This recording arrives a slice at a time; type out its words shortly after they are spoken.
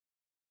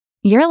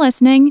You're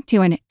listening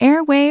to an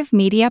Airwave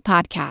Media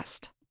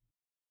Podcast.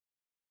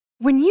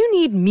 When you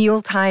need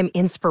mealtime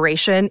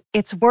inspiration,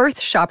 it's worth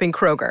shopping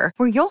Kroger,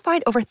 where you'll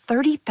find over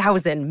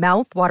 30,000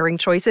 mouth-watering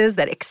choices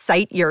that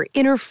excite your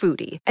inner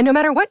foodie. And no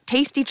matter what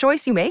tasty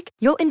choice you make,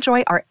 you'll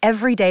enjoy our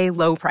everyday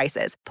low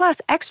prices, plus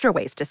extra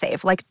ways to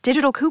save, like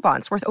digital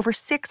coupons worth over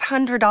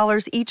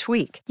 $600 each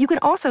week. You can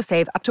also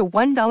save up to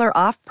 $1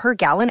 off per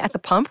gallon at the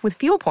pump with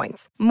fuel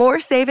points.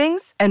 More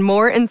savings and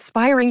more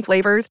inspiring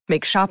flavors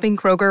make shopping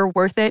Kroger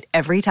worth it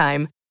every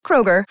time.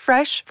 Kroger,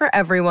 fresh for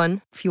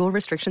everyone. Fuel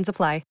restrictions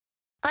apply.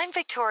 I'm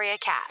Victoria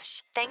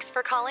Cash. Thanks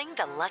for calling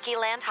the Lucky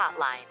Land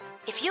Hotline.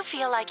 If you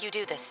feel like you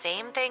do the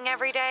same thing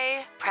every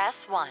day,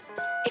 press 1.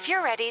 If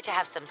you're ready to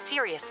have some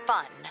serious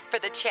fun for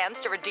the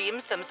chance to redeem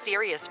some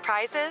serious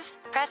prizes,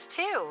 press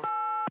 2.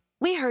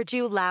 We heard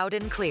you loud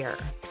and clear.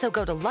 So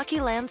go to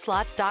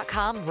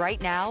LuckyLandSlots.com right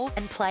now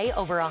and play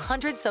over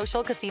 100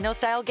 social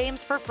casino-style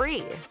games for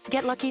free.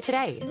 Get lucky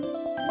today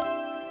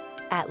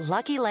at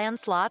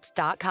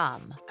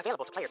LuckyLandSlots.com.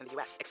 Available to players in the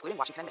U.S., excluding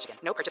Washington and Michigan.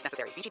 No purchase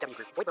necessary. VGW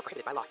Group. Void where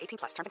prohibited by law. 18+.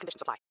 Terms and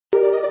conditions apply.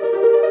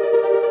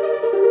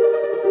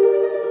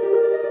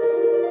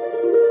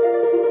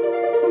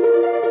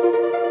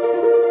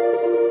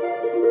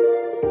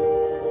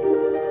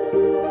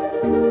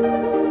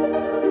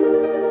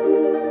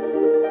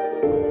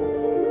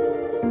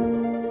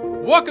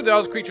 Welcome to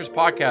Those Creatures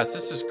Podcast.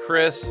 This is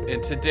Chris,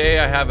 and today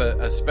I have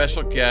a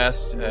special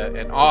guest,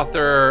 an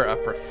author, a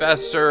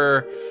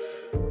professor,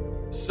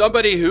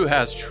 somebody who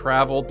has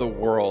traveled the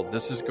world.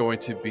 This is going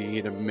to be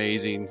an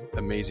amazing,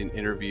 amazing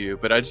interview.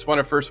 But I just want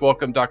to first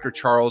welcome Dr.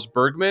 Charles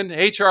Bergman.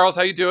 Hey, Charles,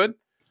 how you doing?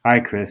 Hi,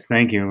 Chris.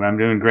 Thank you. I'm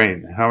doing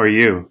great. How are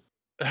you?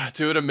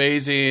 Doing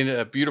amazing.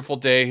 A beautiful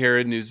day here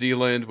in New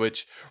Zealand,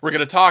 which we're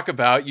going to talk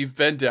about. You've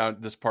been down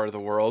this part of the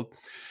world.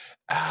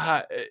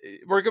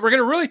 We're going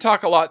to really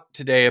talk a lot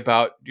today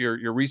about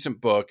your recent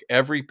book,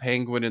 Every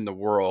Penguin in the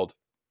World.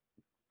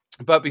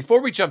 But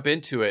before we jump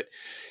into it,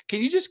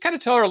 can you just kind of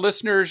tell our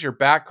listeners your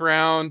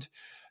background?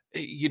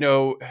 You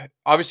know,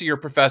 obviously you're a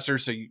professor,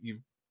 so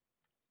you've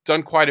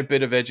done quite a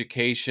bit of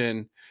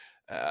education.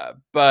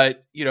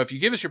 But, you know, if you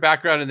give us your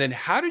background, and then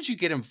how did you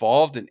get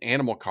involved in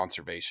animal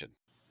conservation?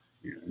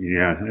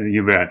 Yeah,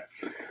 you bet.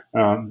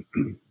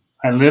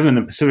 I live in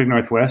the Pacific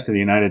Northwest of the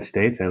United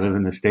States. I live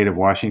in the state of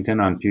Washington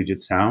on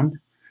Puget Sound,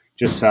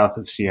 just south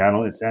of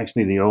Seattle. It's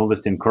actually the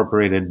oldest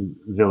incorporated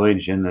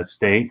village in the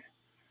state.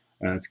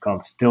 It's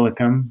called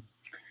Steilacoom.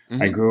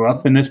 Mm-hmm. I grew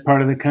up in this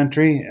part of the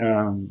country,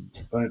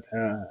 but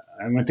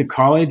I went to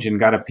college and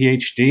got a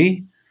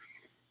PhD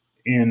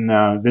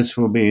in, this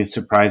will be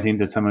surprising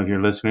to some of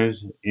your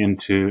listeners,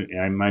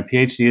 my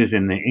PhD is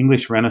in the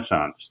English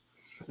Renaissance.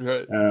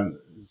 Right.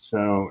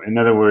 So, in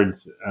other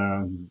words,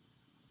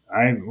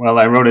 I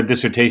wrote a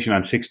dissertation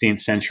on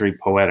 16th century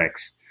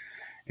poetics.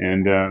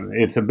 And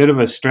it's a bit of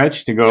a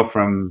stretch to go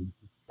from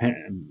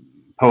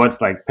poets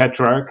like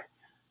Petrarch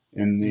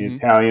in the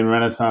Italian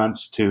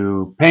Renaissance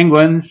to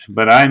penguins,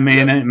 but I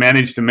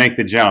managed to make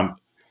the jump,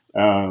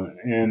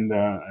 and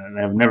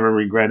I've never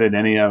regretted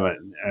any of it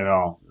at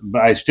all.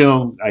 But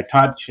I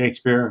taught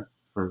Shakespeare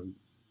for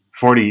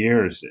 40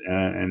 years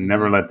and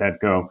never let that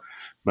go,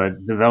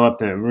 but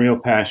developed a real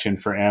passion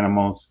for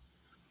animals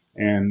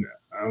and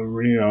a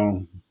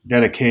real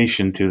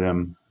dedication to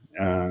them,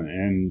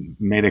 and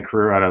made a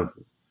career out of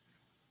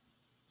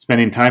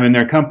spending time in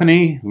their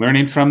company,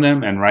 learning from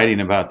them, and writing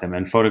about them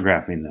and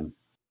photographing them.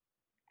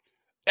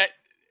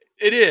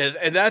 It is,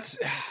 and that's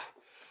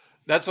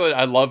what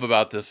I love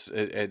about this,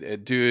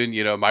 and doing,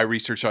 you know, my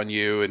research on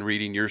you and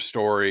reading your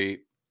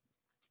story.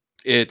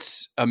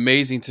 It's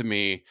amazing to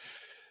me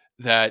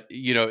that,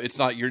 you know,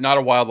 you're not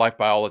a wildlife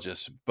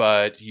biologist,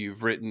 but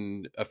you've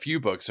written a few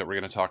books that we're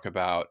going to talk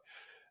about.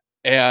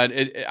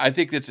 And I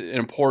think that's an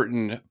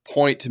important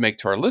point to make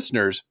to our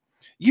listeners.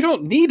 You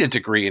don't need a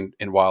degree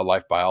in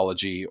wildlife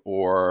biology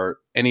or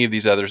any of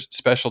these other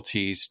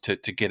specialties to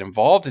get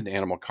involved in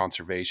animal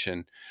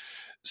conservation.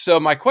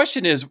 So my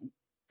question is,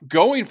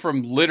 going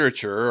from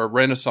literature or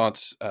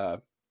Renaissance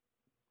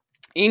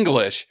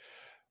English,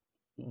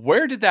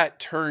 where did that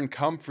turn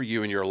come for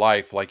you in your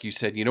life? Like you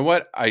said, you know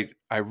what, I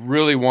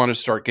really want to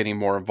start getting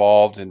more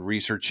involved in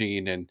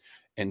researching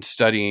and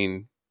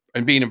studying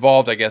and being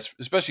involved, I guess,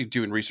 especially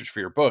doing research for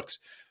your books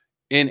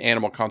in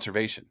animal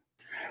conservation.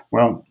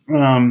 Well,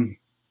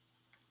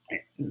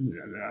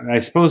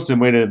 I suppose the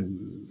way to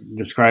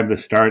describe the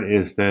start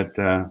is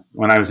that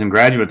when I was in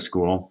graduate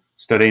school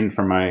studying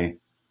for my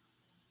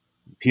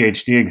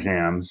PhD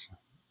exams,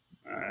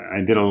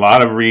 I did a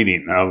lot of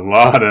reading, a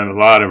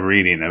lot of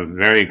reading, a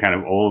very kind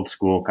of old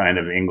school kind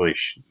of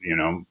English, you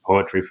know,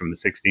 poetry from the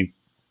 16th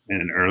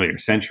and earlier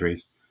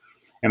centuries.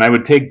 And I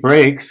would take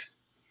breaks,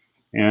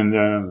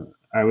 and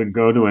I would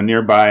go to a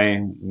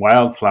nearby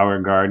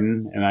wildflower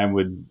garden, and I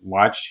would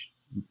watch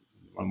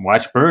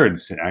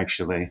birds,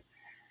 actually.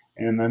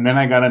 And then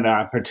I got an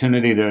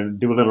opportunity to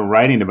do a little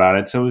writing about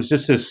it. So it was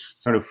just this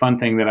sort of fun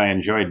thing that I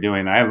enjoyed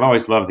doing. I've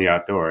always loved the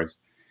outdoors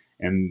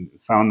and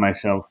found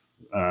myself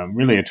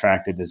really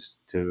attracted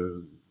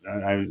to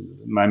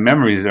my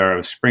memories are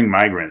of spring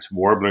migrants,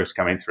 warblers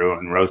coming through,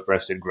 and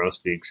rose-breasted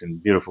grosbeaks,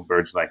 and beautiful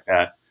birds like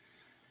that.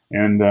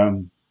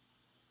 And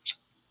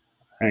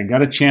I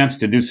got a chance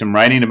to do some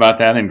writing about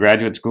that in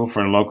graduate school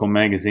for a local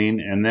magazine.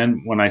 And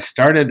then when I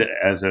started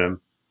as a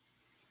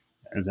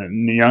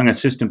young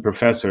assistant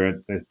professor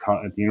at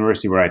the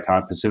university where I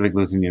taught, Pacific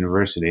Lutheran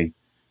University,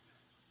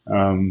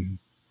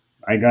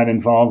 I got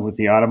involved with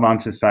the Audubon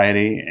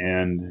Society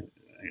and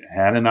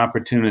had an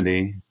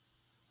opportunity.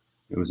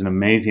 It was an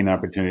amazing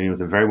opportunity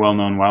with a very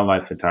well-known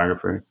wildlife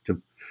photographer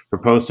to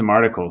propose some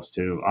articles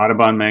to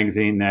Audubon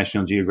Magazine,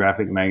 National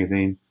Geographic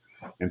Magazine,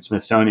 and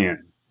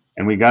Smithsonian.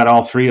 And we got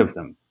all three of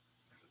them.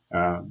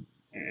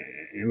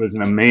 It was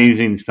an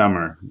amazing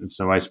summer. And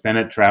so I spent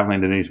it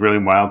traveling to these really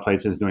wild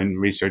places doing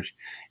research.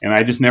 And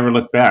I just never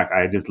looked back.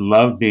 I just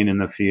loved being in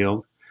the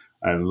field.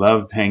 I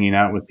loved hanging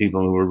out with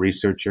people who were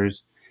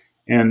researchers.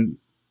 And,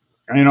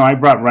 I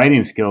brought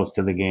writing skills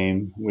to the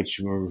game, which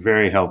were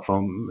very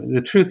helpful.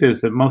 The truth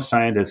is that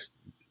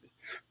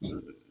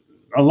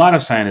a lot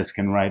of scientists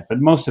can write, but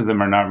most of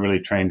them are not really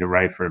trained to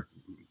write for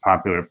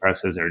popular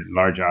presses or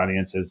large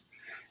audiences.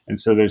 And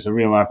so there's a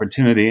real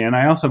opportunity. And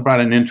I also brought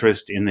an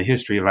interest in the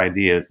history of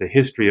ideas, the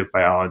history of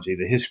biology,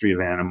 the history of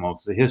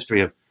animals, the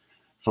history of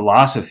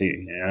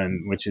philosophy,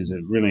 and which is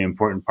a really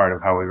important part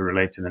of how we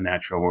relate to the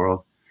natural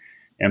world.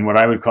 And what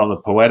I would call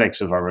the poetics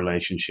of our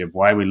relationship,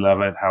 why we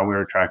love it, how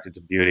we're attracted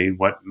to beauty,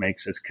 what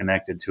makes us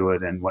connected to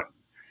it, and what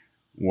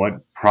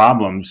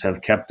problems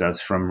have kept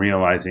us from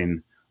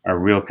realizing our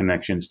real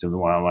connections to the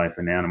wildlife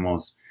and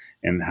animals,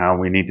 and how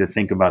we need to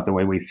think about the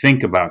way we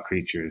think about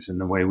creatures and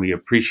the way we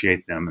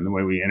appreciate them and the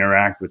way we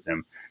interact with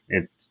them.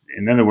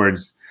 In other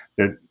words,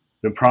 that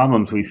the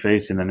problems we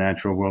face in the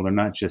natural world are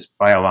not just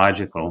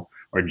biological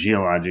or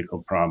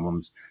geological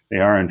problems. They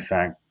are, in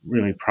fact,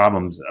 really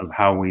problems of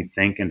how we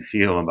think and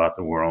feel about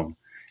the world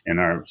and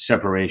our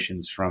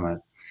separations from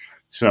it.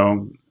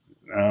 So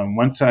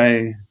once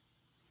I,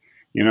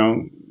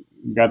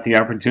 got the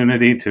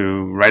opportunity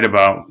to write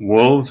about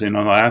wolves in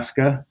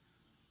Alaska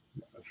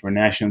for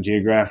National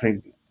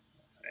Geographic,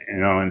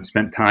 and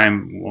spent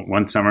time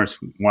one summer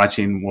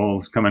watching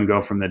wolves come and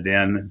go from the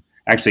den.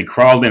 Actually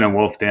crawled in a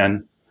wolf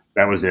den.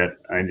 That was it.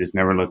 I just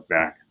never looked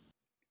back.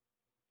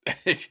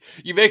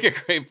 You make a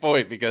great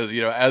point because,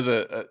 as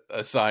a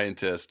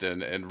scientist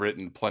and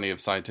written plenty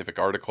of scientific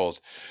articles,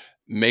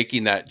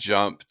 making that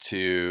jump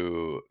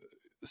to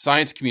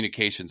science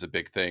communication is a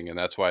big thing. And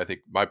that's why I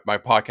think my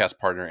podcast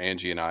partner,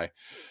 Angie, and I,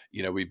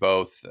 we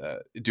both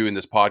doing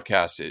this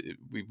podcast,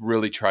 we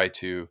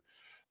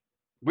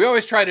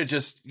always try to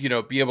just,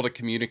 be able to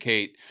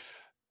communicate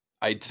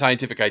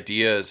scientific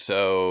ideas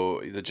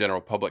so the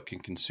general public can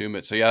consume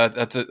it. So yeah,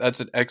 that's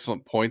an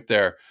excellent point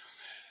there.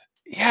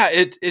 Yeah,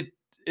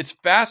 it's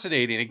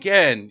fascinating.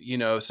 Again,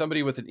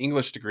 somebody with an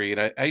English degree,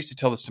 and I used to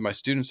tell this to my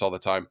students all the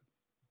time,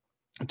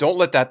 don't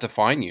let that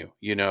define you.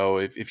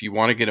 If you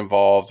want to get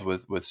involved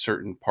with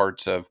certain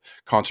parts of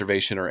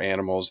conservation or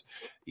animals,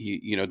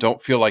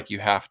 don't feel like you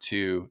have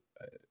to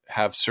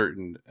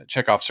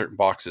check off certain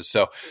boxes.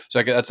 So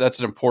I guess that's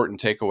an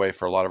important takeaway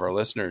for a lot of our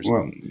listeners.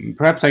 Well,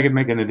 perhaps I could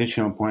make an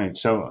additional point.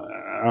 So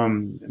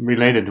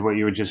related to what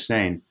you were just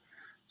saying.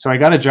 So I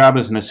got a job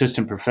as an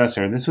assistant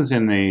professor. This was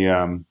in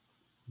the,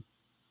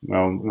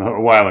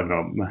 a while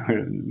ago,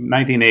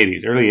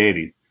 1980s, early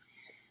 80s.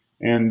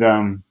 And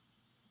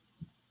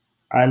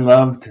I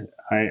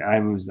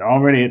was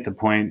already at the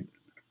point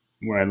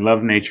where I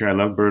love nature. I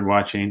love bird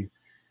watching.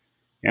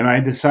 And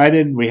I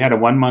decided, we had a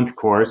 1-month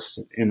course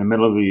in the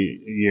middle of the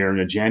year,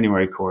 a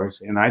January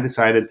course, and I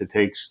decided to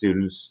take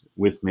students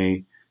with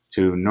me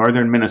to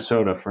northern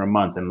Minnesota for a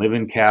month and live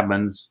in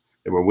cabins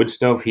that were wood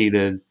stove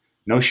heated,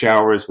 no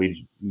showers.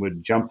 We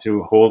would jump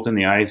through holes in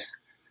the ice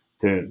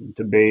to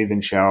bathe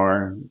and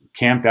shower,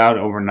 camped out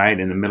overnight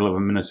in the middle of a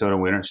Minnesota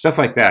winter, stuff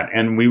like that.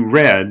 And we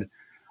read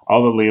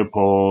all the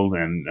Leopold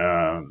and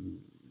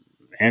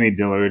Annie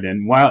Dillard,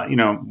 and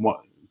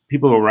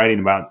people were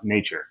writing about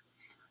nature.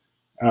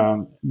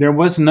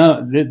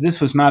 This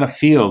was not a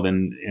field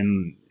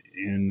in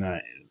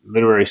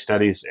literary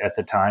studies at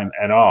the time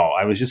at all.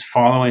 I was just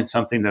following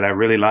something that I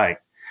really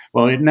liked.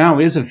 Well, it now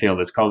is a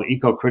field. It's called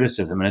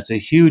eco-criticism, and it's a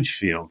huge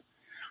field.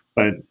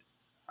 But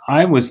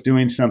I was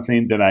doing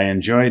something that I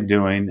enjoyed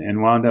doing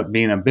and wound up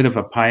being a bit of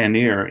a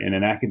pioneer in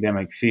an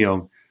academic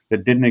field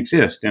that didn't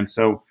exist. And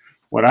so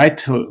what I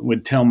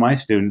would tell my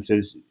students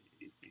is,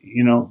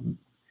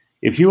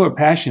 if you are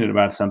passionate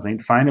about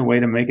something, find a way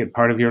to make it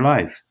part of your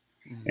life.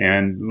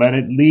 And let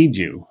it lead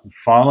you.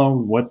 Follow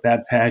what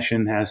that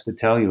passion has to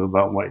tell you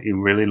about what you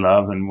really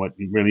love and what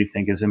you really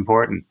think is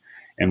important,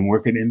 and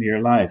work it into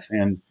your life.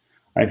 And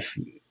I've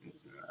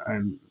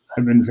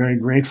been very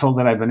grateful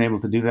that I've been able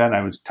to do that.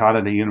 I was taught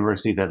at a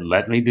university that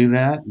let me do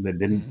that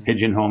didn't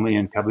pigeonhole me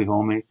and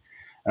cubbyhole me.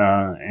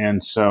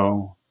 And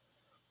so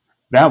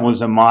that was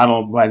a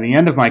model. By the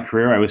end of my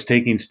career, I was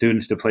taking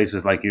students to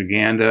places like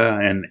Uganda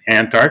and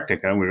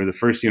Antarctica. We were the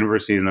first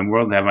university in the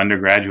world to have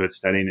undergraduates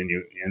studying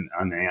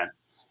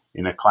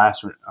in a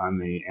class on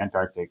the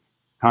Antarctic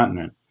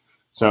continent.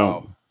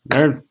 So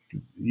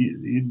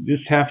you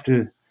just have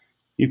to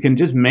you can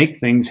just make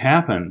things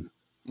happen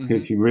Mm-hmm.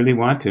 if you really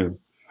want to.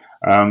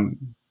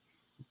 Um,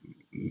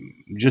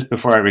 just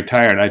before I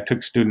retired, I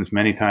took students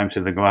many times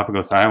to the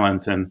Galapagos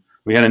Islands, and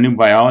we had a new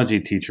biology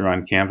teacher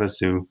on campus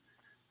who,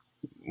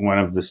 one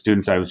of the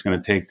students I was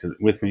going to take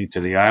with me to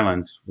the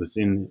islands was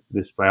in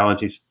this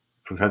biology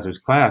professor's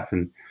class,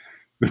 and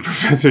the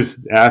professor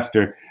asked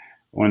her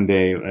one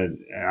day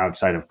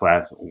outside of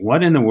class,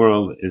 "What in the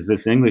world is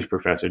this English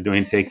professor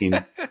doing taking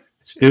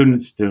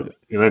students to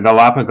the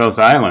Galapagos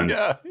Islands?"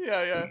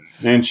 Yeah.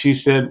 And she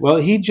said, "Well,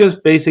 he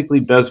just basically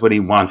does what he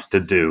wants to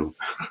do."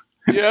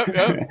 Yep.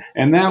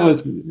 And that Yeah.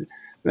 was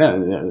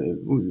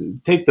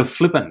take the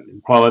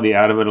flippant quality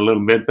out of it a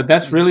little bit, but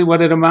that's really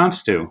what it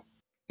amounts to.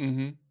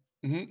 Mm-hmm.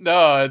 Mm-hmm.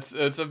 No,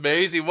 it's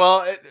amazing.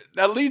 Well,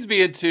 that leads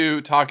me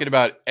into talking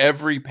about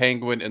every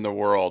penguin in the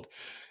world.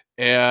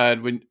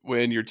 And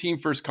when your team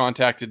first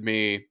contacted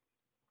me,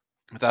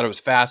 I thought it was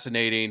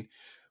fascinating.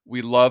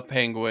 We love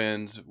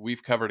penguins.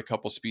 We've covered a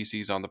couple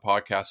species on the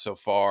podcast so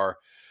far.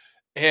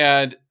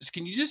 And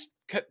can you just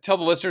tell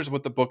the listeners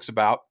what the book's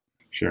about?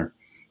 Sure.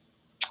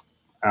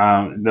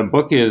 The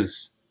book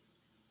is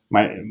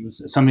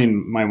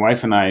something my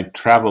wife and I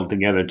traveled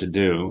together to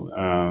do.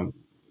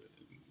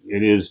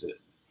 It is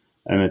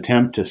an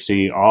attempt to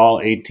see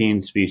all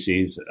 18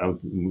 species of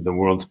the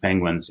world's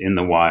penguins in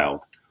the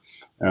wild.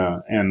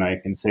 And I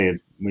can say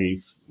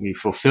we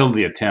fulfilled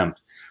the attempt.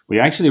 We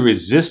actually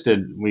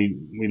resisted. We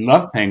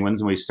love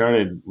penguins, and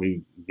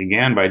we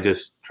began by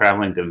just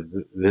traveling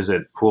to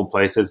visit cool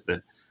places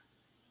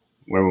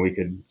where we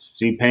could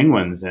see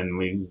penguins, and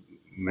we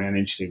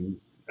managed to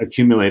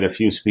accumulate a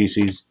few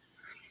species.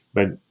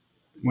 But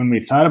when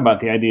we thought about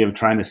the idea of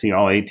trying to see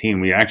all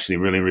 18, we actually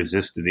really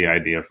resisted the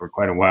idea for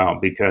quite a while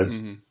because,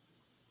 Mm-hmm.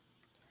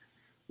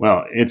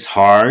 well, it's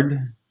hard.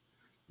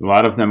 A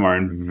lot of them are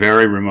in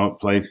very remote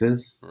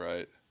places,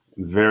 Right.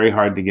 very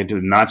hard to get to,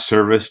 not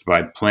serviced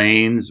by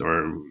planes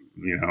or,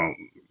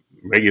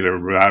 regular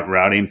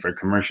routing for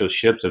commercial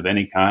ships of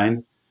any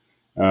kind.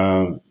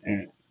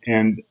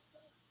 And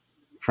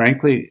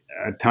frankly,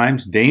 at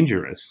times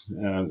dangerous.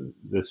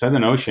 The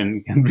Southern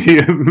Ocean can be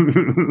a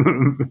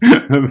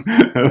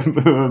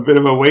bit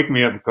of a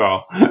wake-me-up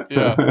call.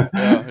 Yeah.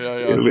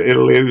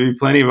 It'll give you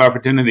plenty of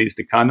opportunities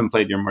to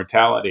contemplate your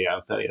mortality,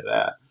 I'll tell you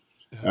that.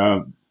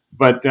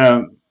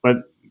 But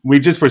we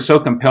just were so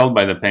compelled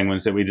by the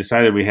penguins that we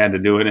decided we had to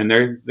do it, and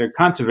their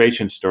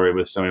conservation story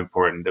was so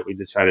important that we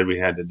decided we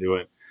had to do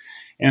it.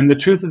 And the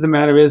truth of the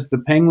matter is, the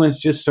penguins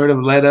just sort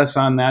of led us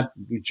on that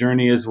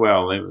journey as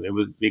well.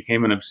 It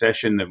became an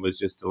obsession that was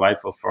just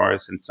delightful for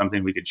us and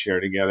something we could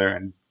share together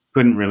and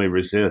couldn't really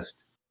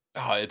resist.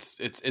 Oh,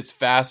 it's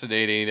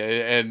fascinating.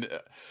 And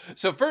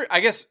so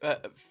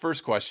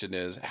first question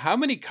is, how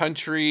many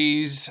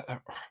countries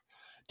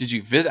did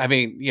you visit? I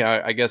mean,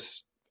 I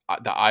guess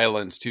the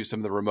islands too,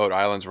 some of the remote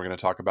islands we're going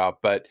to talk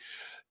about, but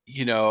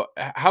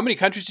how many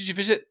countries did you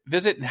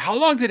visit, and how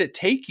long did it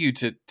take you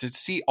to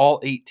see all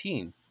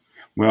 18?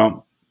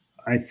 Well,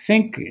 I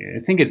think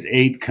it's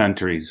 8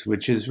 countries,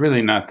 which is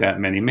really not that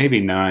many, maybe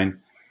 9.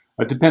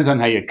 It depends on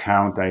how you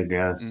count, I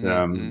guess.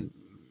 Mm-hmm.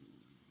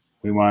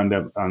 We wound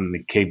up on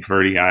the Cape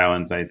Verde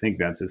Islands. I think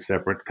that's a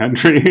separate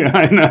country.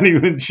 I'm not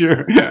even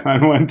sure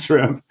on one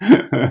trip.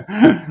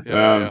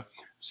 Yeah.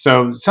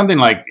 So something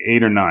like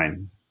 8 or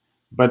 9.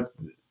 But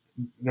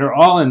they're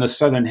all in the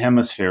southern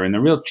hemisphere, and the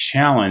real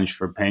challenge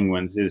for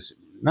penguins is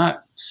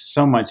not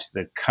so much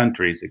the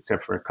countries,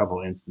 except for a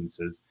couple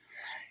instances.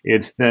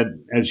 It's that,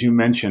 as you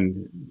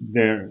mentioned,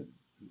 there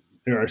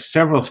are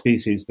several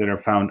species that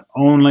are found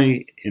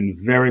only in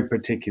very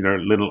particular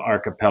little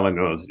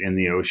archipelagos in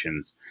the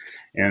oceans.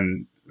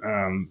 And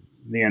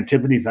the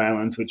Antipodes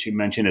Islands, which you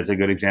mentioned, is a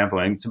good example.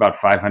 I think it's about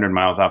 500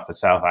 miles off the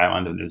South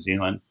Island of New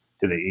Zealand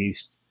to the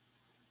east.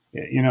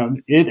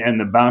 It and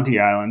the Bounty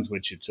Islands,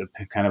 which it's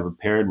kind of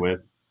paired with,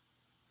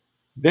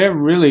 they're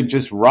really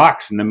just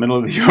rocks in the middle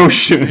of the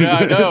ocean. Yeah,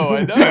 I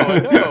know.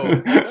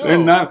 They're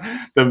not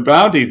the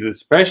Bounties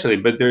especially,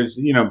 but there's,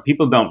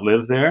 people don't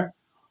live there.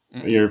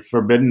 Mm-hmm. You're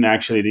forbidden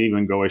actually to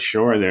even go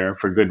ashore there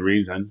for good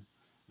reason.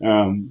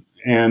 And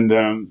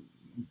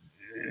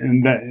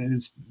that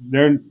is,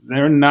 they're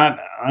not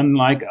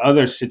unlike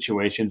other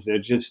situations. They're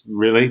just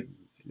really,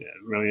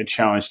 really a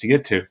challenge to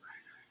get to.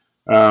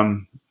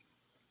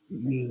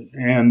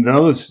 And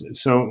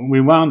so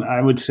I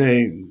would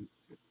say,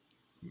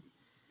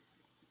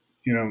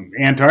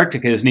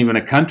 Antarctica isn't even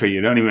a country.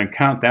 You don't even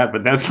count that,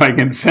 but that's like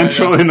in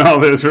central in all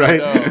this, right?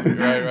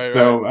 Right.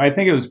 So I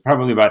think it was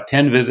probably about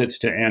 10 visits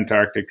to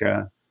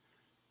Antarctica,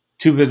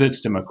 2 visits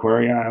to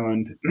Macquarie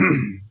Island,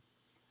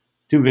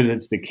 2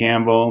 visits to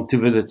Campbell, 2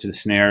 visits to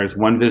Snares,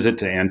 1 visit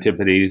to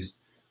Antipodes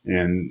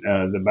and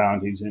the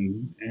Bounties,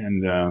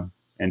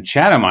 and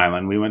Chatham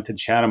Island. We went to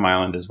Chatham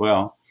Island as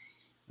well.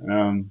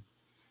 And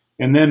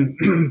then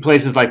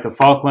places like the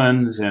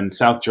Falklands and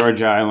South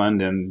Georgia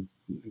Island and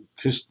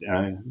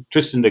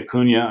Tristan da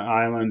Cunha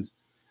Islands.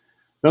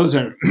 Those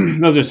are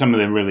some of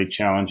the really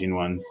challenging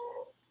ones.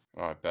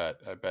 Oh, I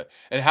bet.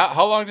 And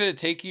how long did it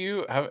take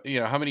you? How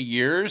many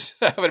years?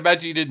 I would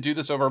imagine you didn't do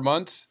this over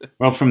months.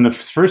 Well, from the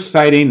first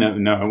sighting,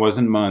 no, it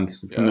wasn't months.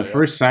 From the Yeah.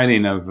 first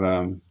sighting of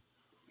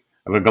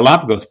a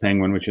Galapagos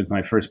penguin, which was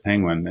my first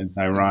penguin. It's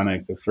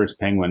ironic. The first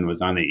penguin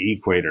was on the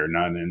equator,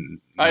 not in.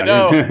 I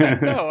know.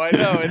 I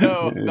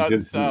know. Not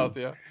south,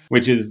 yeah.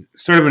 Which is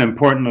sort of an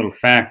important little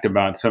fact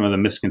about some of the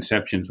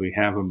misconceptions we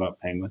have about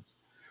penguins.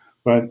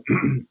 But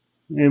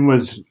it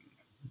was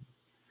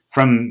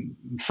from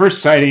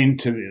first sighting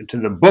to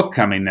the book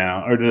coming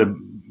now, or to the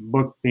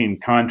book being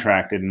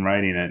contracted and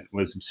writing it,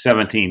 was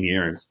 17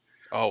 years.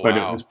 Oh, wow. But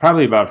it was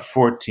probably about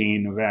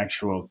 14 of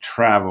actual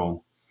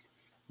travel.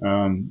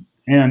 And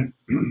I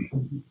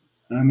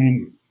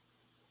mean,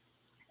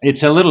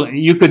 it's a little,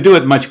 you could do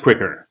it much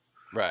quicker,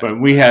 Right. but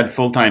we had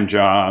full-time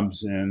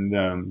jobs and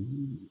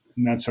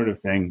that sort of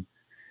thing.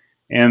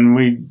 And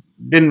we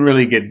didn't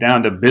really get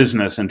down to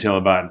business until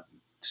about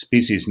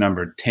species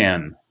number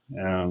 10.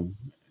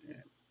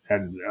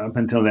 Up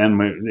until then,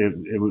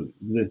 it was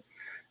the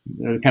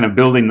kind of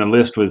building the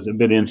list was a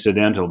bit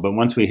incidental, but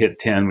once we hit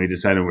 10, we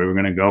decided we were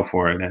going to go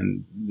for it.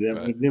 And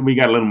then we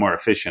got a little more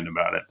efficient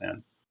about it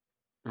then.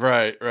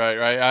 Right.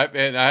 I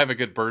have a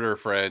good birder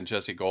friend,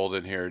 Jesse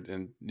Golden, here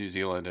in New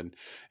Zealand,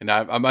 and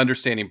I'm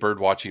understanding bird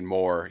watching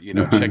more.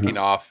 Checking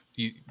off.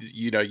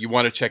 You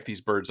want to check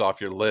these birds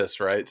off your list,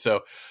 right?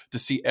 So to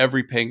see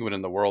every penguin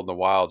in the world in the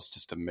wild is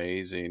just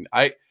amazing.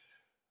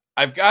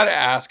 I've got to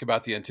ask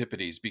about the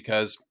Antipodes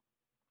because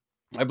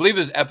I believe it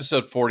was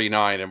episode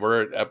 49, and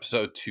we're at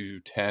episode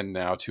 210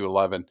 now,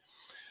 211.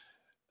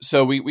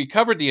 So we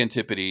covered the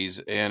Antipodes,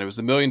 and it was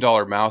the $1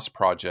 Million Mouse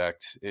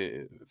Project.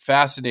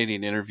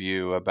 Fascinating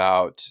interview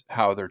about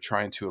how they're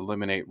trying to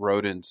eliminate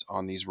rodents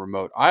on these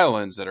remote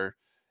islands that are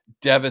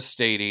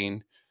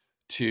devastating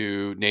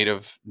to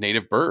native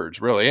birds,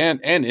 really,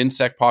 and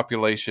insect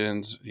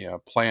populations,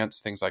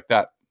 plants, things like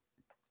that.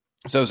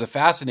 So it was a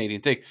fascinating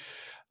thing.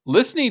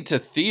 Listening to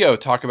Theo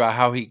talk about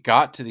how he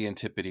got to the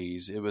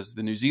Antipodes, it was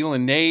the New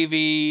Zealand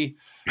Navy,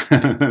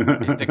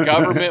 the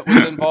government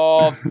was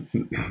involved.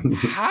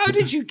 How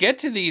did you get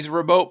to these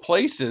remote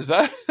places?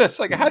 That's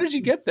like, how did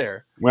you get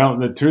there? Well,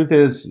 the truth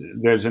is,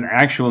 there's an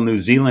actual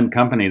New Zealand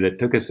company that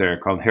took us there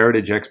called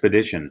Heritage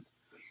Expeditions.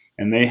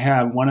 And they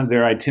have, one of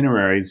their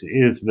itineraries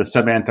is the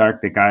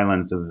subantarctic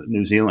islands of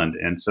New Zealand.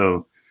 And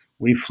so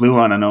we flew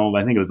on an old,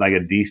 I think it was like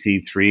a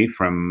DC-3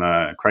 from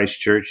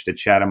Christchurch to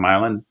Chatham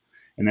Island,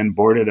 and then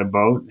boarded a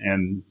boat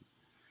and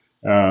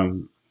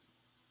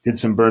did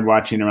some bird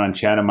watching around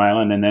Chatham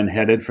Island, and then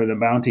headed for the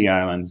Bounty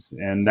Islands.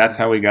 And that's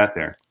how we got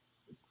there.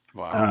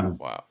 Wow.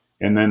 Wow.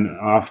 And then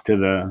off to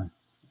the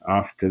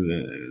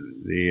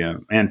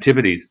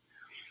Antipodes.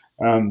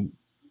 And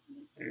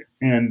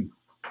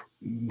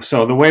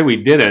so the way we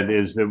did it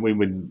is that we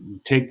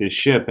would take the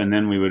ship and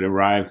then we would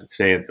arrive,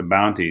 say, at the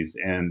Bounties,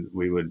 and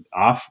we would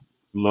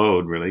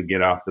offload, really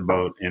get off the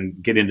boat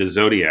and get into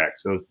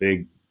Zodiacs, those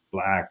big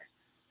black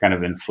kind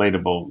of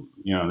inflatable,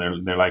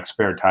 they're like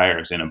spare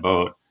tires in a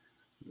boat,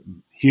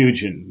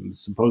 huge and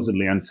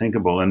supposedly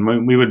unsinkable.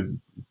 And we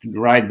would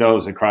ride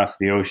those across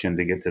the ocean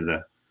to get to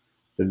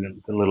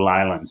the little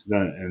islands.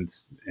 And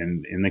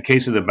in the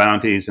case of the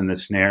Bounties and the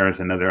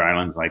Snares and other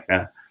islands like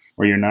that,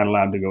 where you're not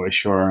allowed to go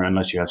ashore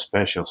unless you have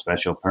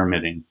special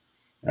permitting,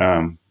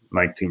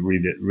 like to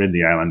rid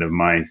the island of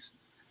mice,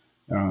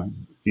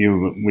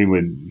 we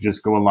would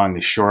just go along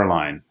the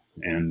shoreline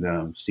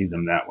and see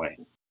them that way.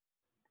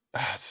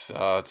 That's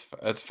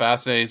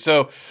fascinating.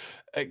 So,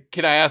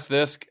 can I ask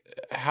this?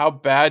 How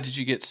bad did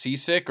you get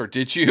seasick, or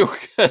did you?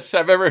 Because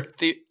I remember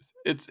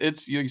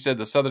it's you said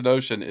the Southern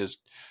Ocean is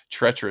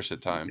treacherous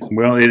at times.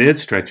 Well, it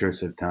is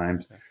treacherous at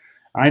times.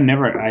 I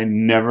never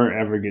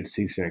ever get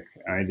seasick.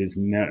 I just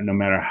no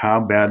matter how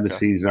bad the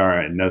seas are,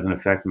 it doesn't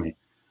affect me.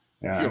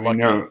 I mean,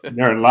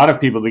 there are a lot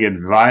of people that get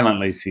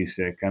violently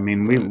seasick. I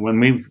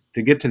mean,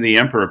 to get to the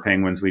emperor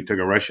penguins, we took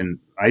a Russian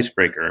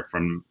icebreaker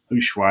from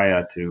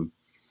Ushuaia to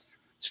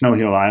Snow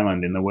Hill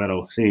Island in the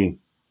Weddell Sea,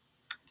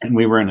 and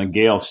we were in a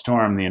gale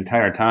storm the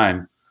entire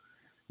time.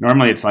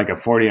 Normally, it's like a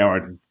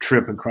 40-hour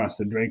trip across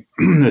the Drake,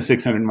 the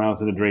 600 miles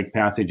of the Drake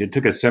Passage. It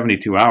took us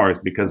 72 hours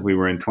because we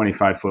were in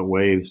 25-foot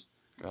waves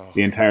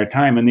the entire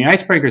time. And the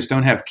icebreakers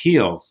don't have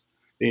keels.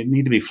 They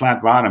need to be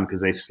flat bottom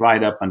because they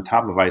slide up on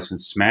top of ice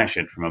and smash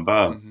it from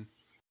above. Mm-hmm.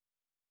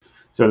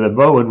 So the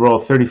boat would roll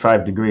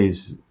 35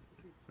 degrees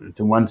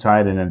to one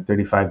side and then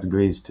 35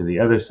 degrees to the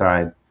other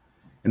side.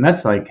 And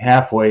that's like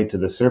halfway to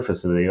the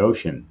surface of the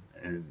ocean.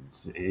 And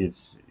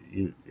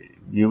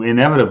you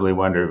inevitably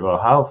wonder, well,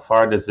 how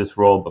far does this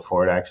roll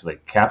before it actually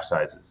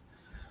capsizes?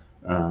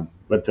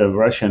 But the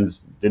Russians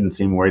didn't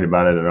seem worried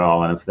about it at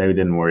all. And if they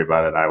didn't worry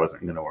about it, I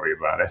wasn't going to worry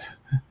about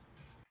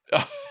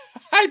it.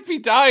 I'd be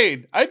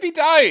dying. I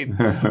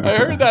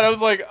heard that. I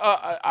was like,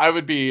 I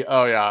would be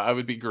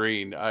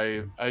green.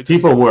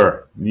 People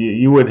were.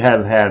 You would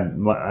have had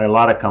a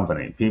lot of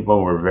company.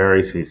 People were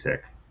very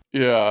seasick.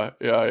 Yeah.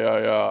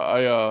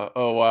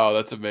 Oh, wow.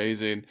 That's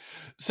amazing.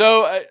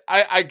 So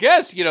I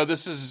guess,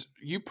 this is,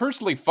 you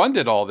personally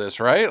funded all this,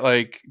 right?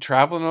 Like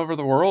traveling over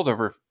the world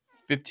over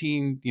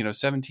 17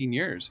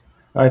 years.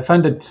 I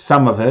funded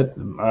some of it.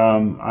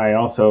 I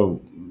also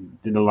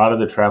did a lot of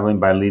the traveling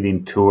by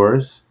leading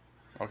tours,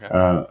 Okay.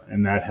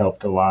 and that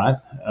helped a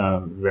lot,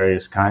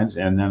 various kinds.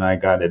 And then I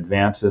got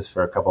advances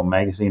for a couple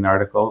magazine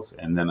articles,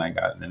 and then I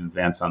got an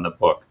advance on the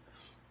book,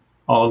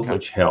 all of Okay.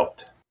 which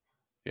helped.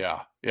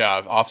 Yeah. Yeah.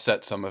 I've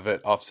offset some of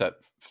it.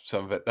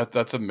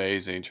 That's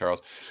amazing,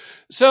 Charles.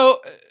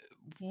 So,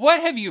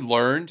 what have you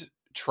learned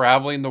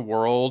traveling the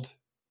world,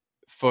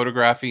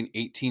 photographing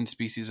 18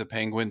 species of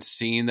penguins,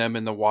 seeing them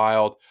in the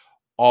wild,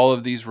 all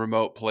of these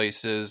remote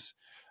places?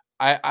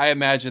 I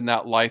imagine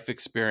that life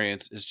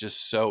experience is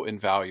just so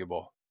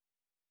invaluable.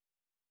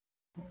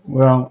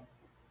 Well,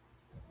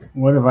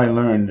 what have I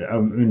learned?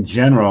 In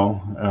general,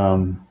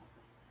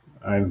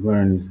 I've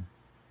learned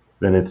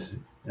that it's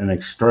an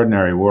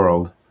extraordinary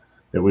world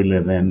that we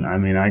live in. I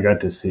mean, I've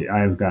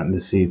gotten to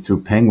see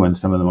through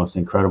penguins some of the most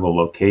incredible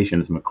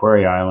locations.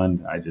 Macquarie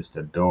Island, I just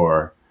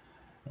adore.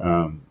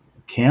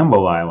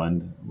 Campbell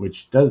Island,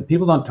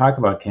 people don't talk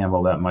about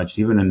Campbell that much,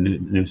 even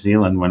in New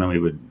Zealand when we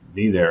would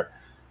be there.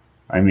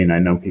 I mean, I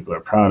know people are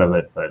proud of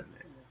it, but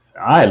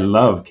I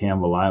love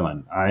Campbell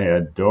Island. I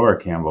adore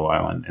Campbell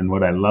Island, and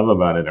what I love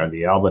about it are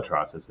the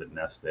albatrosses that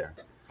nest there.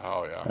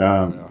 Oh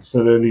yeah.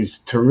 So there are these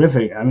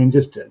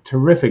just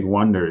terrific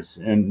wonders.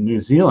 And New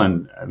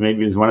Zealand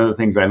maybe is one of the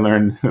things I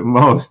learned the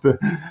most.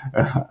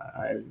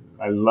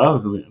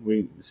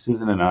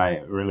 Susan and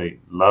I really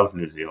love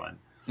New Zealand,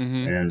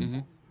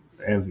 and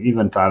have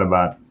even thought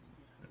about.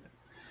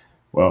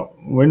 Well,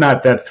 we're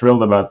not that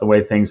thrilled about the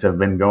way things have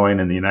been going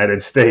in the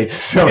United States,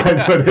 so I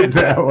put it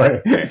that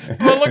way.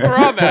 Well, look where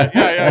I'm at.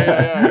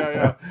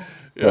 Yeah.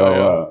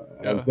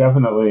 I've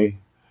definitely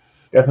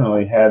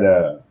had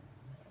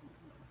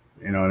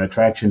an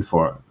attraction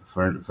for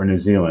New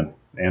Zealand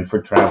and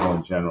for travel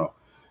in general.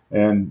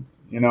 And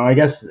I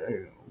guess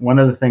one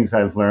of the things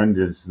I've learned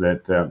is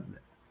that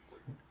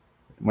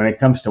when it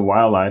comes to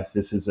wildlife,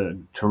 this is a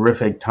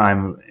terrific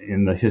time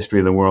in the history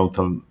of the world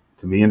to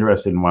be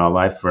interested in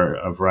wildlife for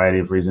a variety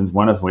of reasons.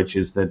 One of which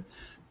is that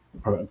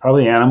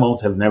probably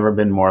animals have never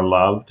been more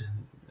loved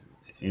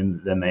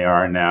than they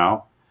are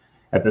now.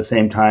 At the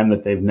same time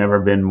that they've never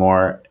been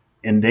more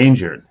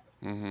endangered.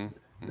 There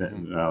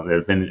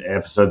have been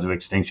episodes of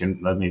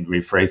extinction. Let me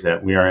rephrase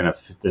that. We are in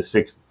the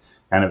sixth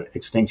kind of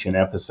extinction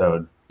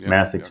episode,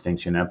 mass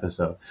extinction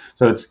episode.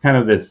 So it's kind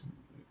of this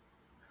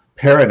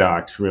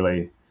paradox,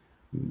 really.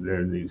 There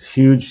are these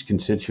huge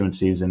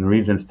constituencies and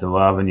reasons to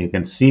love, and you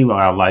can see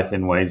wildlife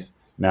in ways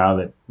now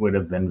that would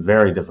have been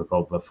very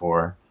difficult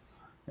before,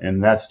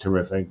 and that's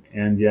terrific.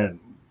 And yet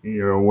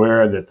you're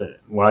aware that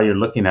while you're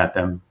looking at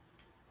them,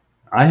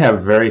 I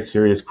have very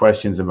serious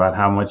questions about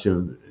how much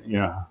of,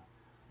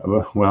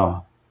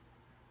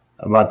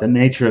 about the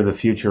nature of the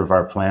future of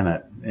our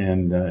planet.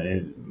 And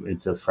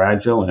it's a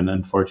fragile and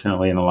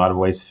unfortunately in a lot of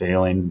ways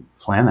failing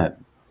planet,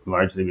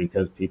 largely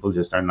because people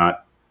just are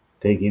not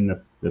taking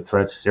the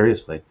threats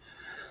seriously.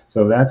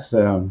 So that's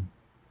the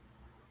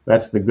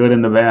good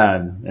and the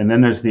bad. And then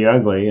there's the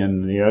ugly,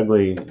 and the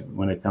ugly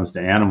when it comes to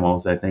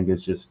animals, I think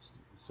is just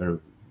sort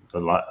of a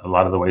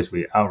lot of the ways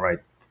we outright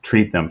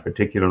treat them,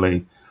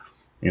 particularly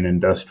in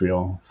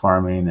industrial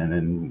farming and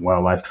in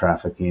wildlife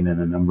trafficking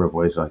and a number of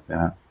ways like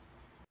that.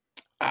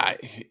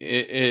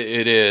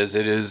 It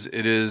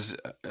is.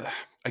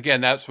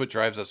 Again, that's what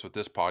drives us with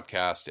this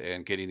podcast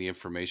and getting the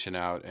information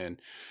out and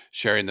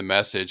sharing the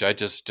message. I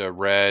just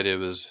read it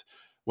was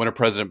one of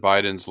President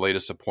Biden's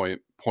latest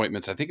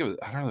appointments. I think it was,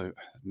 I don't know,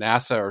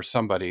 NASA or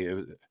somebody.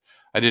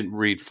 I didn't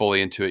read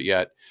fully into it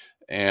yet.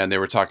 And they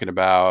were talking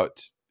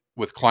about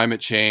with climate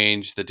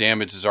change, the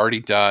damage is already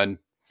done.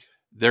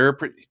 They're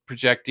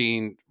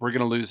projecting we're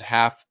going to lose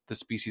half the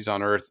species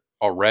on Earth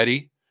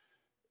already.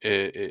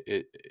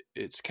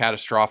 It's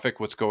catastrophic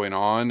what's going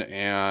on.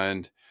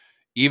 And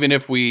even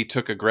if we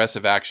took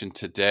aggressive action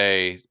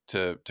today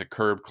to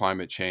curb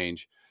climate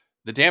change,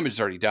 the damage is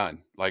already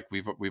done. Like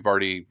we've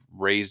already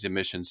raised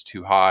emissions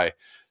too high.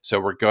 So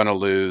we're going to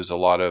lose a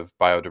lot of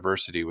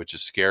biodiversity, which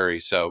is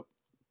scary. So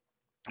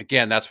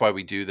again, that's why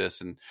we do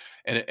this. And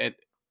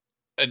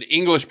an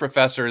English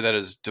professor that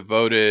has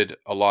devoted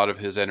a lot of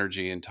his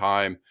energy and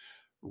time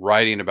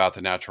writing about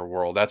the natural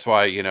world. That's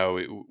why,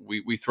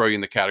 we throw you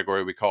in the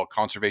category we call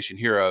conservation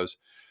heroes,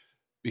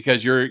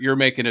 because you're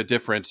making a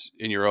difference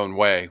in your own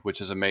way,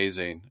 which is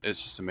amazing.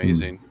 It's just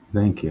amazing.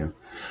 Thank you.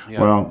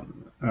 Yeah. Well,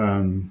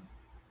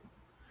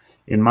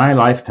 in my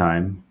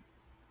lifetime,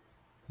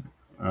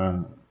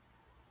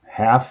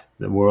 half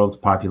the world's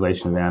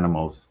population of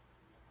animals,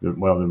 the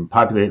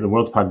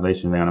world's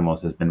population of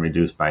animals has been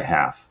reduced by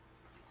half.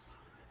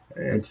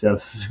 It's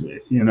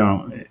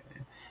and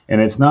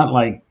it's not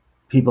like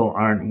people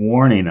aren't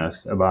warning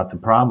us about the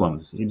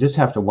problems. You just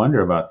have to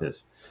wonder about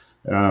this.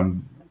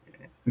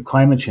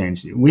 Climate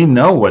change, we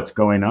know what's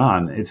going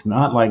on. It's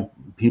not like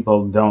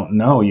people don't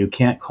know. You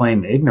can't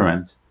claim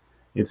ignorance.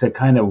 It's a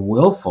kind of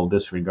willful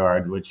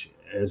disregard, which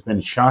has been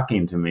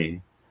shocking to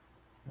me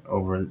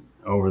over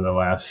the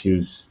last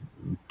few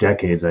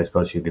decades, I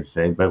suppose you could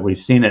say. But we've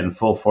seen it in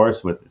full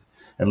force with,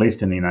 at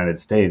least in the United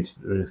States,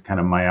 this kind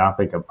of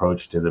myopic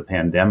approach to the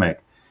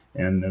pandemic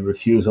and the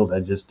refusal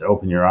to just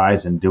open your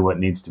eyes and do what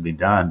needs to be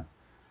done.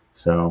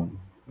 So,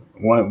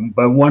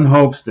 one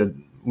hopes that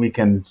we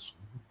can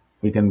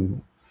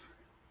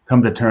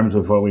come to terms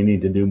with what we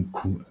need to do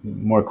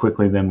more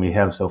quickly than we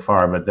have so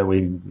far, but that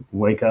we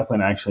wake up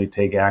and actually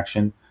take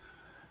action.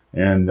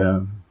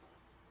 And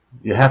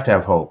you have to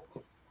have hope.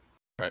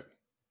 Right.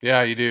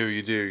 Yeah, you do.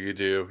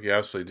 You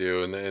absolutely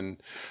do.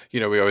 And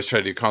we always try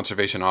to do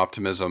conservation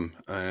optimism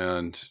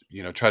and,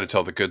 try to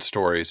tell the good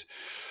stories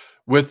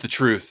with the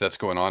truth that's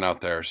going on out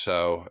there.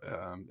 So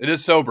it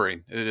is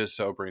sobering. It is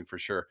sobering for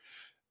sure.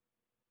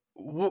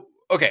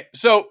 Okay.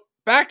 So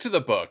back to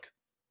the book.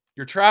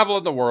 You're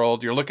traveling the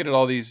world. You're looking at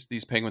all these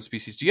penguin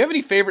species. Do you have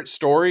any favorite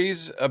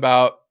stories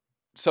about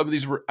some of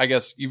these? I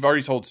guess you've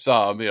already told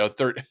some,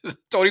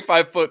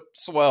 25-foot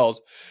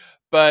swells,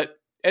 but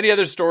any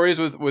other stories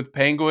with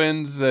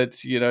penguins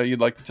that, you'd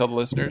like to tell the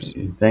listeners?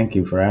 Thank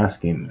you for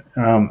asking.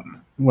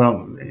 Well,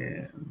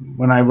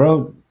 when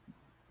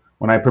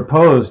I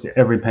proposed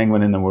Every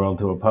Penguin in the World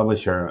to a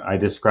publisher, I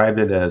described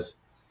it as,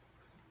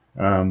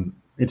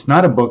 it's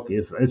not a book.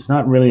 It's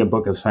not really a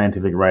book of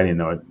scientific writing,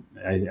 though.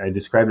 I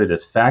described it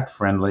as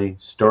fact-friendly,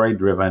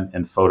 story-driven,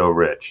 and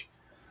photo-rich.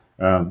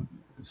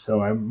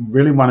 So I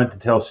really wanted to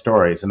tell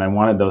stories, and I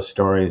wanted those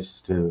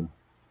stories to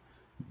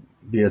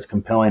be as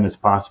compelling as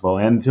possible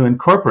and to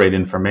incorporate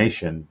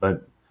information,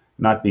 but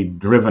not be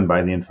driven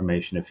by the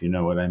information, if you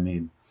know what I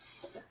mean.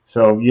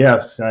 So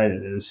yes,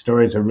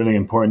 stories are really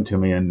important to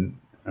me, and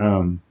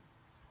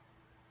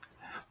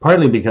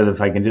partly because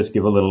if I can just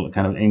give a little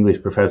kind of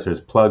English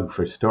professor's plug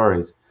for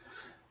stories,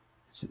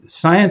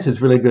 science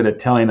is really good at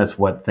telling us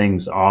what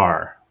things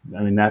are.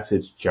 I mean, that's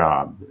its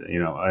job.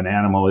 An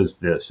animal is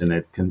this, and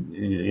it can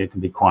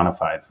be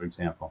quantified, for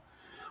example.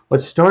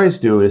 What stories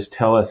do is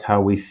tell us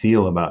how we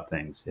feel about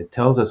things. It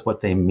tells us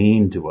what they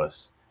mean to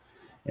us.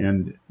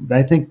 And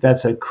I think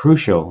that's a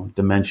crucial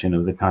dimension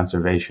of the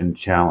conservation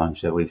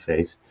challenge that we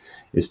face,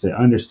 is to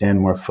understand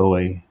more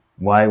fully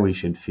why we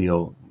should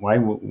feel,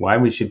 why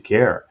we should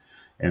care,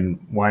 and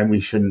why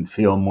we shouldn't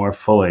feel more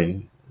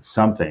fully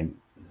something,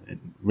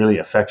 really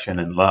affection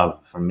and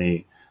love from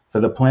me, for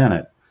the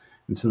planet.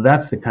 And so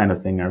that's the kind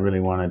of thing I really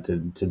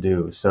wanted to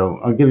do. So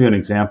I'll give you an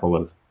example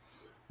of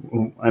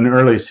an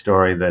early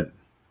story that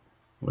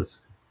was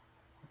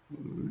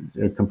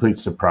a complete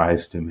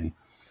surprise to me.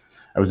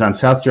 I was on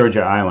South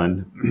Georgia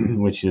Island,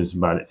 which is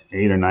about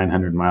 800 or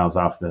 900 miles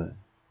off the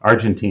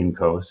Argentine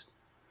coast.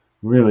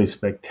 Really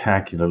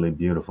spectacularly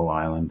beautiful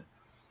island.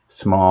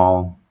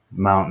 Small,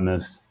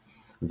 mountainous,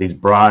 with these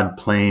broad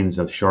plains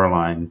of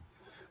shoreline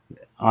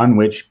on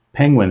which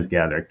penguins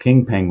gather,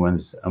 king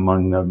penguins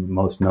among the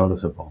most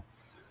noticeable.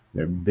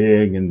 They're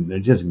big and they're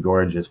just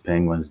gorgeous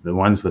penguins, the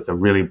ones with the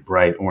really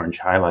bright orange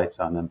highlights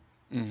on them.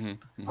 Mm-hmm,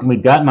 mm-hmm. And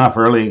we'd gotten off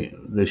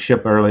the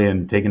ship early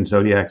and taken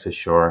Zodiacs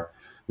ashore.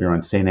 We were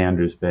on St.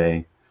 Andrews Bay.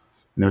 And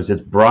there was this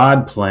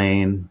broad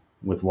plain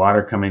with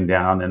water coming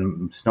down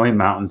and snowy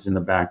mountains in the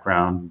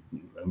background,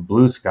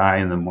 blue sky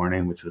in the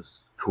morning, which was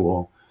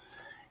cool.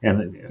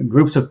 And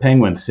groups of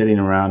penguins sitting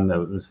around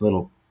this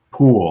little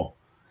pool.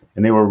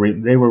 And they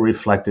were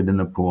reflected in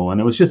the pool. And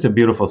it was just a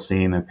beautiful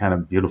scene, a kind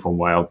of beautiful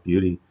wild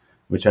beauty,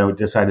 which I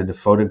decided to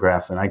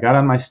photograph. And I got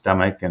on my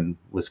stomach and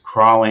was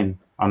crawling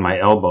on my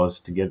elbows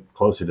to get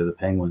closer to the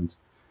penguins,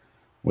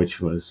 which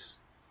was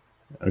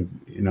a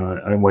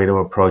way to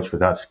approach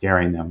without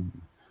scaring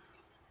them.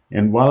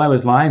 And while I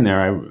was lying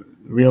there, I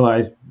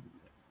realized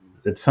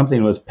that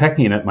something was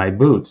pecking at my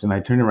boots, and I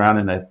turned around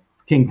and a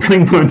king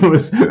penguin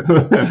was pecking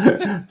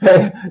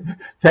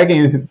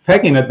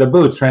at the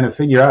boots, trying to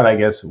figure out, I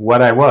guess,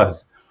 what I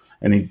was.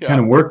 And he kind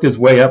of worked his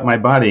way up my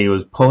body. He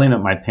was pulling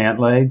at my pant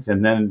legs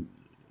and then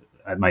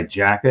at my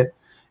jacket.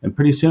 And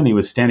pretty soon he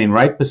was standing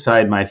right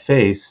beside my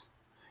face.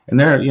 And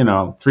they're,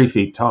 3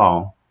 feet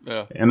tall.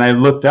 Yeah. And I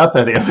looked up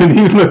at him and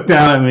he looked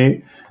down at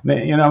me.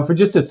 For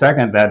just a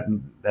second,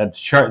 that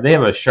sharp, they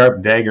have a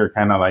sharp dagger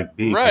kind of like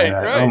beak. Right.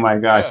 Oh my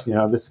gosh,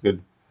 this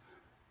could,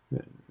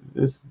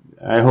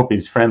 I hope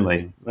he's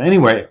friendly. But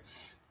anyway,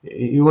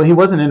 he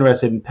wasn't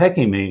interested in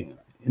pecking me.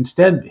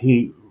 Instead,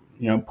 he,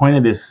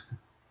 pointed his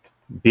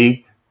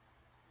beak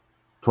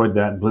toward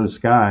that blue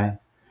sky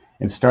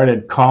and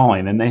started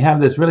calling. And they have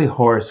this really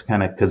hoarse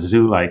kind of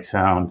kazoo-like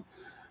sound,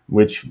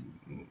 which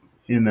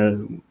in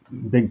the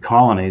big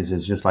colonies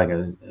is just like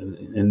an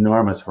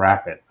enormous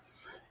racket.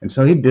 And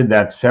so he did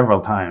that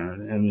several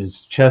times, and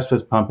his chest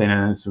was pumping,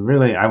 and it's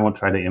really, I won't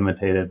try to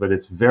imitate it, but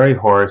it's very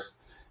hoarse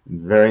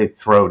and very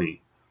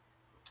throaty.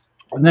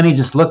 And then he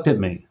just looked at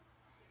me.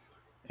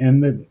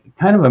 And the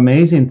kind of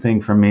amazing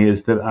thing for me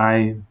is that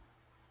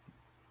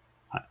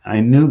I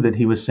knew that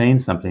he was saying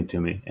something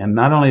to me. And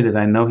not only did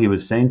I know he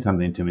was saying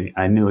something to me,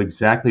 I knew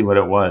exactly what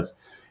it was.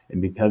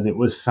 And because it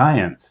was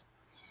science.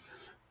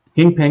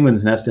 King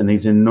penguins nest in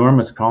these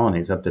enormous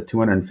colonies, up to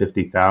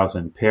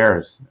 250,000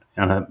 pairs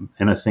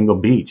in a single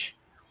beach.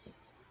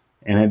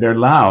 And they're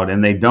loud,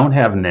 and they don't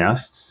have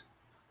nests.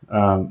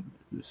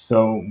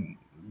 So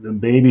the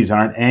babies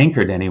aren't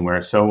anchored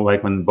anywhere. So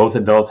like when both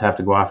adults have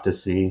to go off to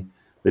sea,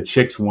 the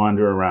chicks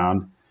wander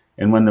around.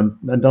 And when the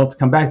adults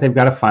come back, they've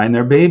got to find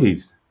their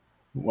babies.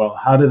 Well,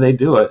 how do they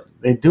do it?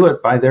 They do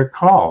it by their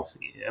calls.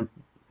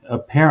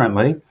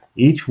 Apparently,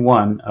 each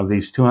one of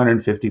these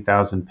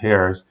 250,000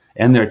 pairs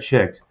and their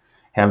chicks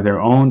have their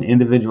own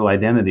individual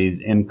identities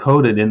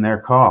encoded in their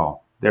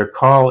call. Their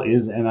call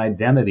is an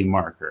identity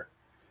marker.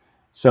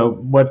 So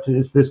what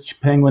is this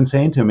penguin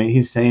saying to me?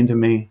 He's saying to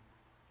me,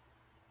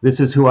 this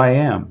is who I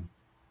am.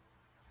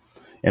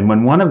 And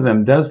when one of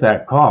them does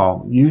that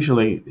call,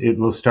 usually it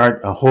will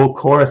start a whole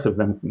chorus of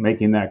them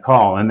making that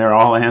call, and they're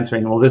all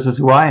answering, well, this is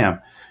who I am.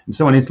 And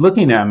so when he's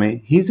looking at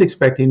me, he's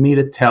expecting me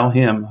to tell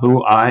him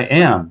who I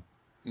am.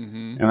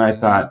 Mm-hmm, and I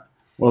thought,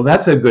 well,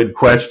 that's a good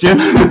question.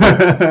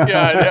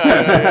 Yeah.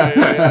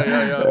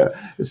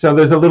 So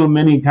there's a little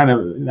mini kind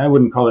of, I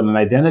wouldn't call it an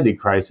identity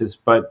crisis,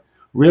 but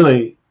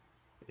really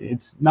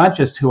it's not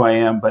just who I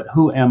am, but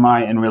who am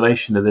I in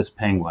relation to this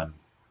penguin?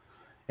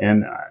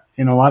 And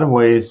in a lot of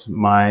ways,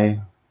 my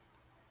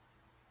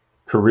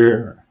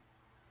career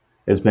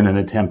has been an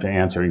attempt to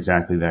answer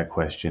exactly that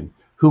question.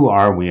 Who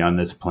are we on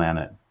this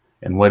planet?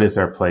 And what is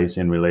our place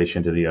in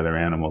relation to the other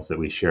animals that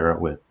we share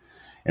it with?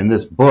 And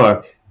this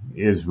book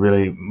is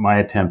really my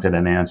attempt at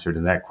an answer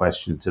to that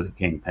question to the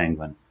king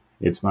penguin.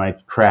 It's my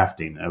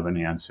crafting of an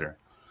answer.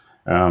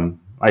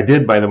 I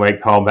did, by the way,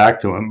 call back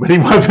to him, but he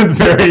wasn't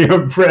very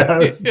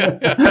impressed.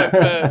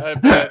 I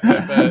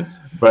bet.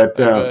 But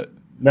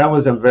that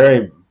was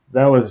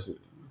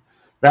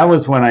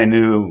when I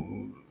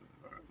knew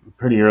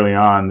pretty early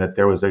on that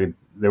there was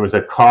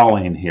a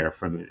calling here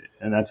for me.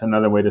 And that's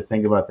another way to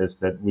think about this,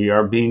 that we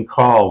are being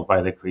called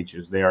by the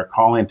creatures. They are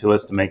calling to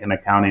us to make an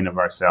accounting of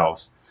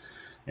ourselves.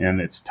 And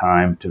it's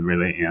time to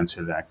really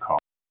answer that call.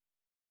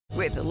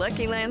 With the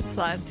Lucky Land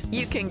Slots,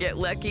 you can get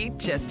lucky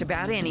just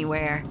about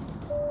anywhere.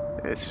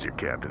 This is your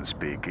captain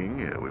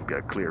speaking. We've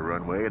got clear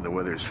runway and the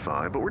weather's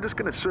fine, but we're just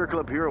going to circle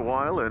up here a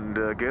while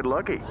and get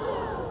lucky.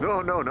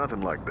 No,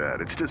 nothing like that.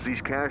 It's just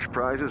these cash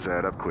prizes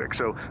add up quick.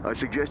 So I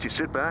suggest you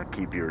sit back,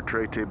 keep your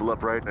tray table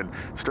upright, and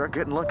start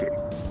getting lucky.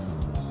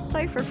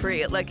 Play for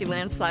free at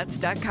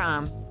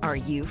LuckyLandSlots.com. Are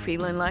you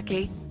feeling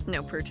lucky?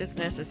 No purchase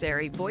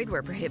necessary. Void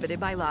where prohibited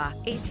by law.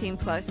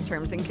 18+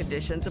 terms and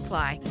conditions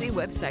apply. See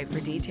website for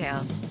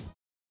details.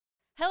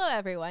 Hello,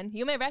 everyone.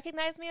 You may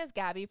recognize me as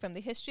Gabby from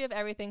the History of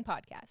Everything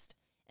podcast.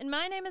 And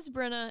my name is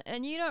Brenna,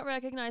 and you don't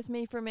recognize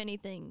me from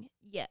anything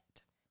yet.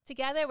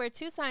 Together, we're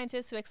two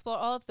scientists who explore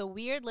all of the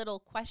weird little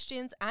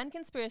questions and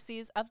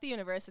conspiracies of the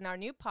universe in our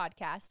new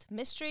podcast,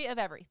 Mystery of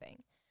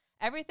Everything.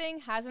 Everything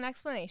has an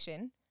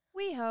explanation.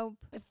 We hope.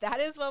 But that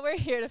is what we're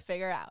here to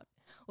figure out.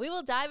 We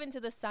will dive into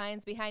the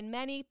science behind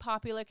many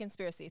popular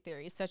conspiracy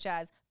theories, such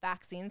as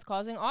vaccines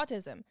causing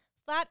autism,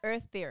 flat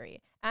Earth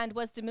theory, and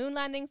was the moon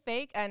landing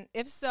fake? And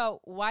if so,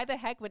 why the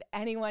heck would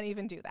anyone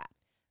even do that?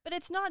 But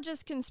it's not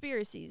just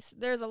conspiracies.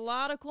 There's a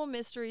lot of cool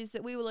mysteries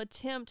that we will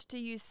attempt to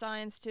use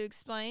science to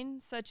explain,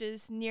 such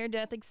as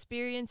near-death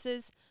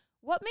experiences,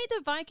 what made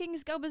the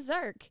Vikings go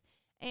berserk,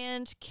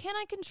 and can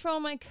I control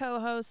my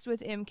co-host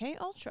with MK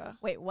Ultra?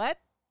 Wait, what?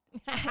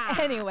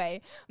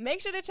 Anyway,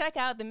 make sure to check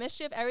out the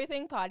Mystery of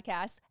Everything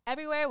podcast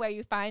everywhere where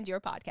you find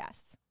your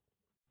podcasts.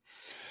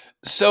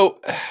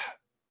 So,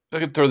 I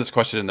can throw this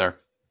question in there.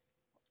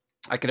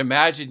 I can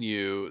imagine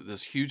you,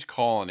 this huge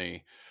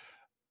colony.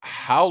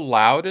 How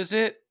loud is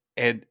it?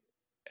 And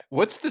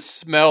what's the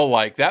smell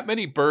like? That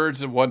many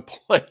birds in one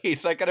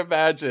place. I can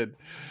imagine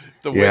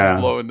the wind's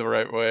blowing the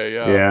right way.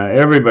 Yeah,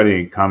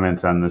 everybody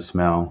comments on the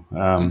smell.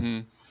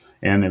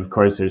 And of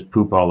course, there's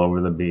poop all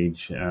over the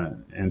beach.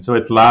 And so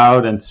it's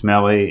loud and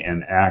smelly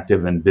and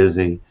active and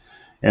busy.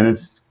 And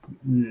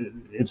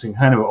it's a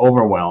kind of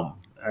overwhelm.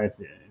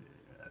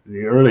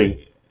 The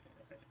early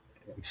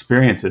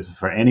experiences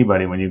for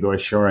anybody when you go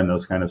ashore in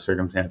those kind of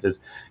circumstances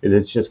is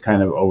it's just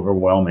kind of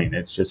overwhelming.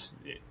 It's just,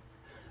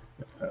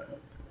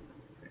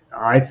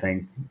 I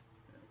think,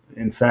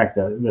 in fact,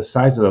 the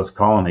size of those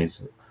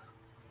colonies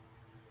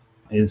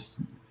is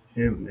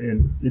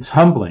it's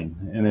humbling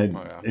and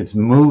it's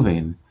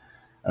moving.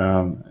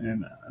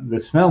 And the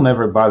smell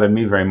never bothered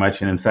me very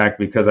much. And in fact,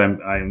 because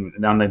I'm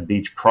down the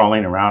beach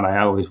crawling around, I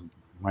always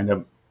wind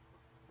up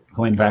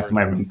going back to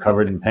my room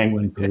covered in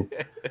penguin poop.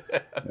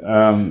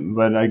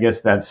 But I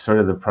guess that's sort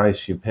of the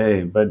price you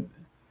pay. But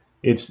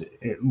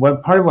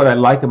part of what I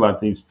like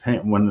about these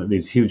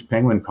huge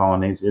penguin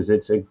colonies is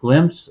it's a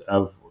glimpse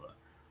of,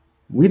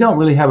 we don't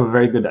really have a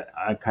very good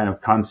kind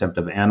of concept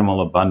of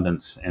animal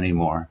abundance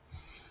anymore.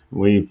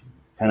 We've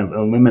kind of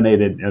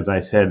eliminated, as I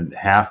said,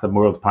 half the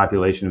world's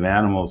population of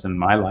animals in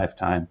my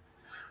lifetime.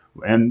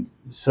 And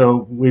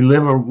so we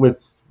live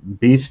with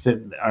beasts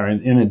that are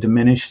in a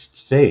diminished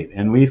state.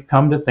 And we've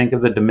come to think of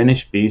the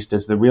diminished beast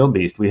as the real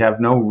beast. We have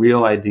no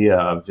real idea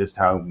of just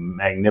how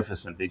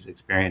magnificent these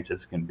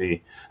experiences can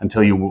be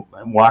until you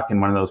walk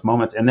in one of those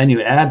moments. And then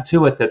you add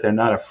to it that they're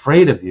not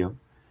afraid of you,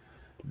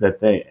 that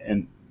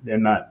they're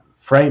not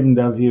frightened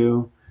of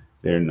you,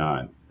 they're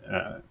not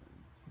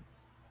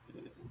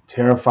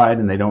terrified,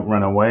 and they don't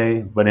run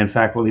away, but in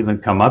fact will even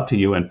come up to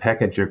you and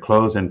peck at your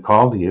clothes and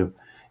call to you.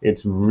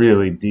 It's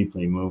really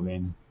deeply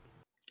moving.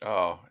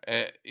 Oh,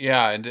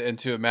 yeah, and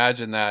to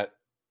imagine that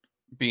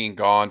being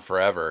gone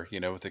forever,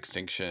 with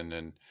extinction,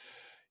 and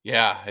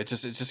Yeah, it's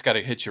just got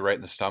to hit you right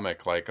in the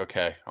stomach. Like,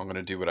 okay, I'm going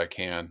to do what I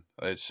can.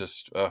 It's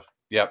just,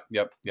 yep.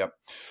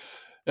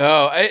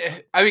 No,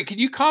 I mean, can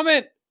you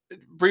comment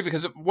briefly?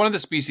 Because one of the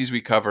species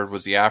we covered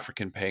was the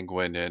African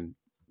penguin, and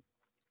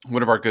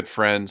one of our good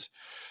friends,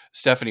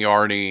 Stephanie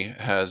Arney,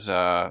 has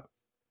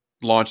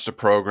launched a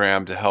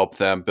program to help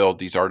them build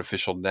these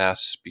artificial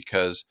nests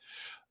because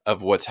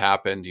of what's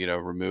happened,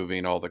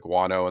 removing all the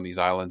guano on these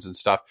islands and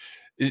stuff.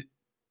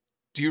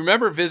 Do you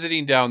remember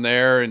visiting down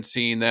there and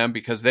seeing them?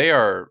 Because they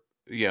are,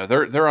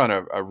 they're on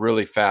a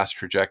really fast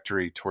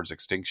trajectory towards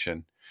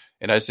extinction.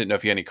 And I just didn't know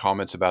if you had any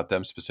comments about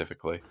them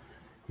specifically.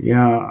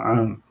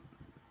 Yeah.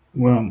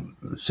 Well,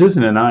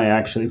 Susan and I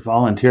actually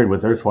volunteered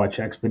with Earthwatch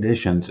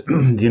Expeditions.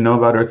 Do you know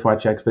about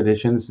Earthwatch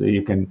Expeditions?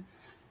 You can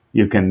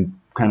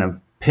kind of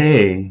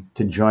pay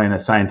to join a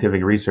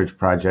scientific research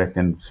project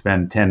and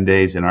spend 10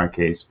 days, in our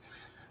case,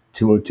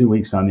 2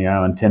 weeks on the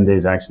island, 10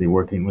 days actually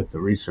working with the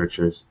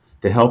researchers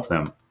to help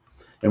them.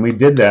 And we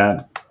did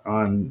that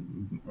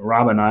on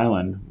Robben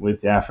Island with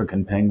the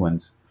African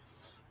penguins.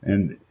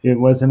 And it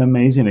was an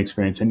amazing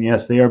experience. And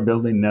yes, they are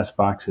building nest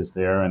boxes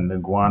there, and the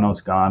guano's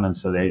gone, and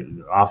so they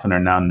often are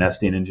now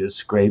nesting in just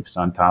scrapes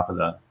on top of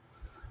the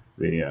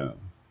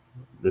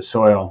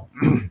soil.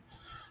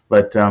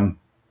 But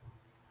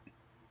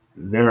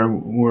there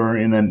were,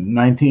 in the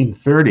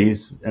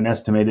 1930s, an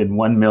estimated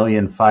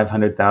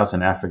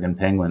 1,500,000 African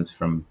penguins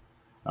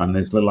on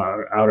these little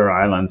outer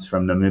islands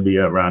from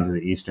Namibia around to the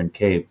Eastern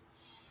Cape.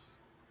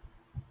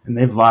 And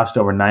they've lost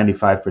over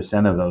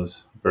 95% of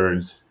those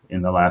birds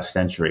in the last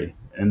century,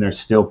 and they're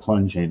still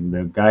plunging.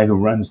 The guy who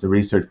runs the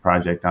research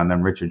project on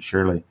them, Richard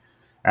Shirley,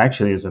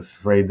 actually is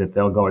afraid that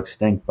they'll go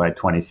extinct by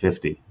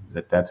 2050,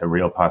 that's a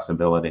real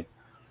possibility.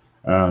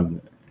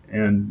 And,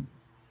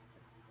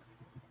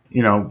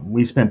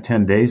 we spent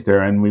 10 days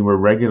there, and we were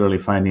regularly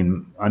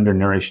finding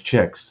undernourished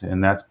chicks,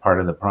 and that's part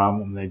of the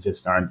problem. They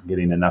just aren't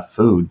getting enough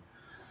food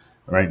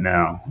right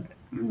now.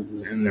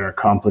 And there are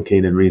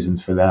complicated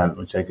reasons for that,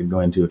 which I could go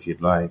into if you'd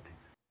like.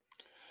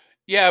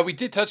 Yeah, we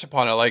did touch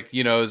upon it. Like,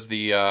 as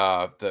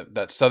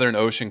that Southern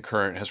Ocean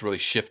current has really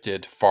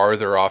shifted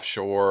farther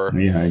offshore.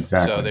 Yeah,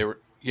 exactly. So they were,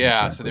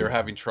 so they were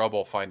having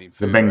trouble finding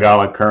food. The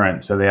Bengala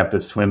current, so they have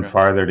to swim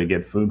farther to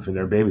get food for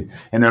their babies.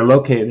 And they're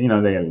located,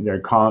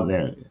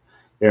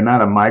 they're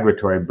not a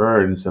migratory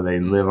bird, and so they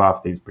live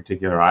off these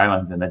particular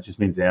islands, and that just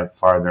means they have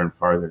farther and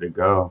farther to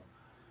go.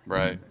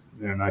 Right.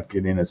 They're not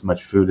getting as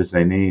much food as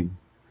they need.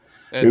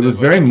 It was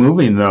very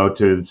moving, though,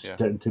 to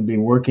be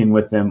working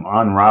with them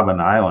on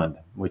Robben Island,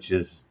 which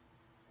is,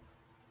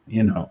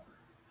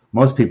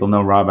 most people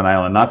know Robben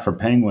Island not for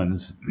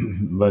penguins,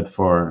 but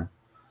for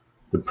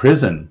the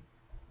prison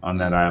on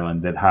that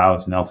island that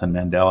housed Nelson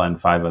Mandela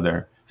and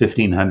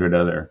 1,500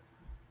 other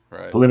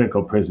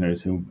political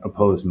prisoners who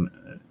opposed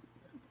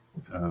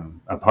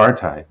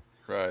apartheid.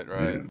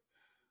 Right.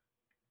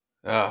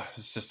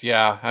 It's just,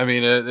 I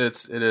mean, it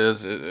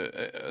is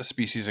a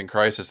species in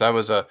crisis. That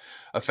was a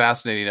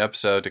fascinating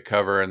episode to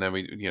cover. And then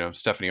we,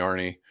 Stephanie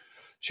Arney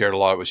shared a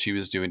lot of what she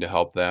was doing to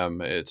help them.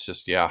 It's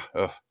just,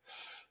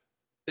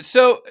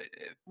 So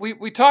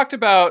we talked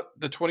about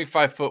the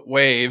 25-foot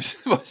waves.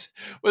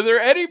 Were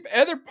there any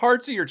other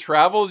parts of your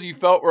travels you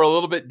felt were a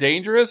little bit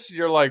dangerous?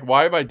 You're like,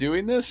 why am I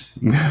doing this?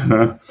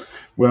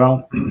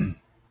 Well,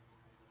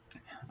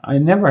 I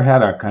never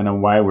had a kind of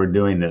why we're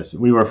doing this.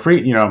 We were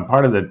free,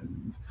 part of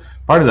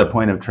the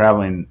point of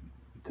traveling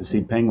to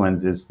see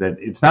penguins is that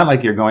it's not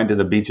like you're going to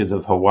the beaches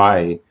of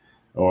Hawaii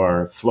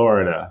or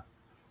Florida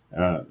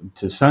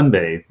to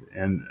sunbathe.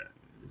 And,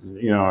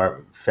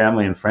 our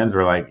family and friends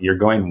were like, you're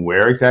going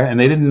where exactly? And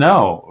they didn't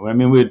know. I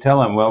mean, we would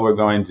tell them, well, we're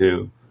going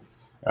to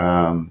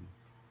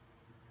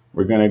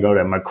go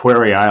to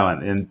Macquarie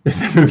Island. And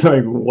it was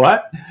like,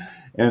 what?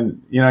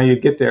 And, you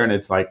get there and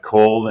it's like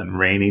cold and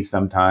rainy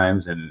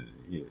sometimes, and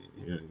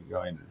you're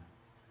going,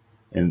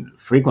 and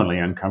frequently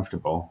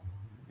uncomfortable.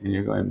 And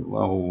you're going,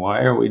 well,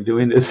 why are we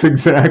doing this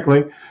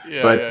exactly?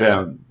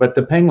 But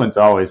the penguins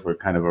always were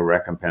kind of a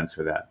recompense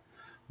for that.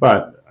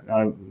 But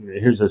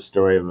here's a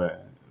story of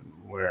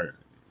where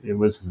it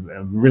was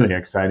a really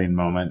exciting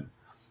moment.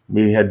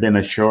 We had been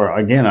ashore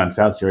again on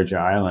South Georgia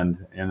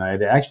Island, and I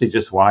had actually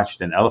just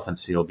watched an elephant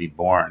seal be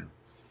born.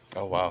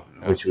 Oh, wow.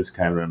 Yeah. Which was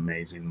kind of an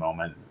amazing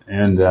moment.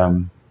 And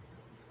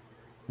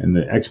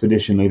the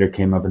expedition leader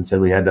came up and said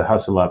we had to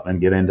hustle up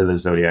and get into the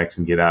Zodiacs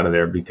and get out of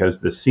there because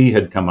the sea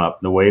had come up,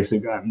 the waves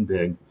had gotten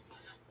big.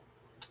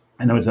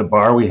 And there was a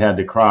bar we had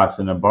to cross,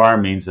 and a bar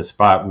means a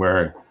spot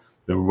where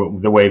the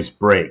waves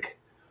break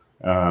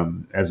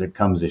as it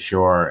comes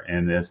ashore.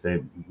 And as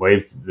the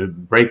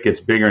break gets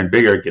bigger and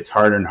bigger, it gets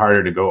harder and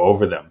harder to go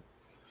over them.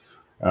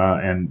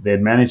 And they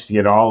had managed to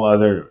get all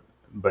other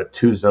but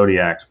 2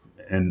 Zodiacs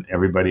and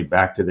everybody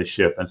back to the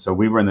ship. And so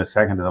we were in the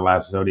second to the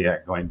last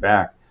Zodiac going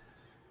back.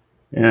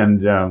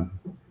 And,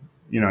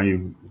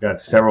 you've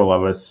got several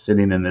of us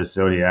sitting in this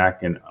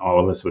Zodiac, and all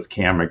of us with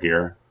camera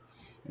gear.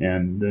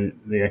 And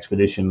the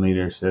expedition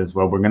leader says,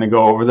 well, we're going to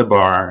go over the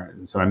bar,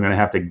 so I'm going to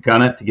have to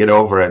gun it to get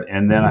over it,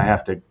 and then I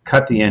have to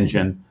cut the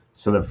engine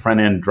so the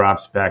front end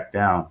drops back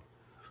down.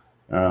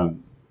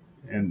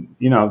 and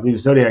these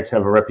zodiacs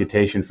have a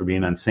reputation for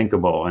being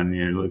unsinkable, and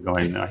you're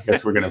going, I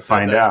guess we're going to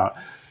find out.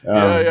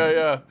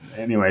 Yeah.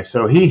 Anyway,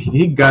 so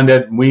he gunned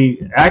it.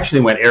 We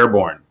actually went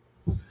airborne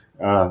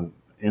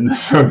in the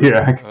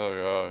Zodiac,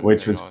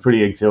 which was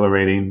pretty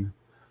exhilarating.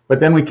 But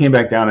then we came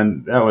back down,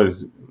 and that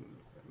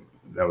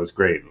was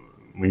great.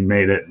 We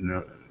made it. And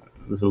it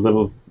was a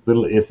little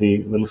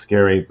iffy, a little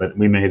scary, but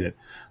we made it.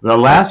 The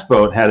last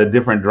boat had a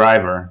different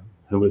driver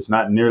who was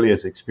not nearly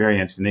as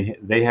experienced, and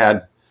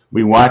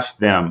we watched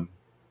them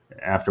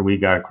after we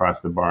got across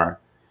the bar,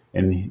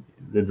 and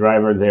the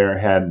driver there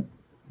had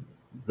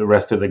the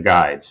rest of the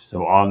guides.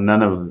 So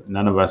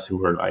none of us who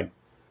were like,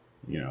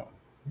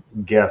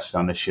 guests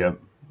on the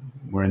ship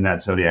were in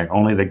that Zodiac.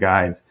 Only the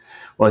guides.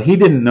 Well, he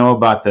didn't know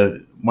about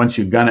once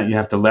you gun it, you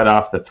have to let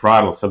off the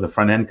throttle so the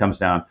front end comes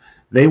down.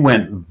 They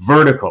went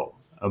vertical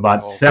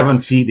about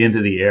 7 feet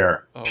into the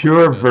air,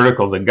 pure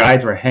vertical. The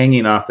guides were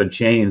hanging off the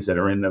chains that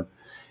are in the.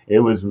 It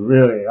was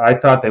really. I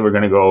thought they were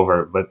going to go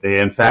over, but they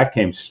in fact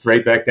came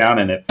straight back down,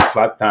 and it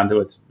flipped onto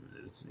its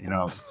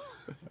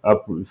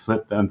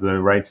flipped onto the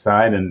right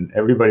side, and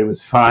everybody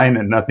was fine,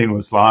 and nothing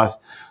was lost.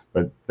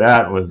 But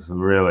that was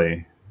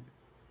really,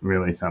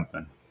 really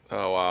something.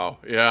 Oh wow!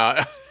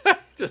 Yeah.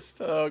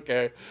 Just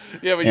okay.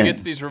 Yeah, when you get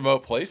to these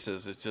remote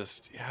places, it's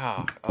just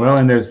Well,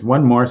 and there's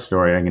one more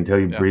story I can tell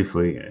you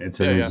briefly. It's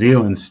a New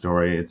Zealand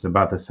story. It's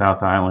about the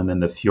South Island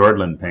and the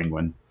Fiordland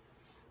penguin.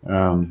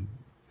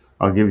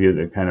 I'll give you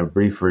the kind of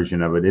brief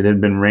version of it. It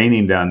had been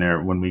raining down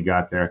there when we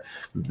got there.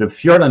 The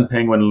Fiordland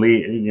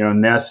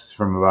penguin, nests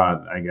from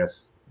about, I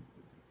guess,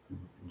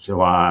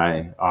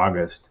 July,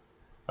 August,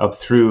 up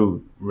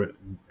through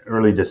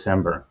early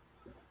December.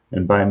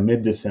 And by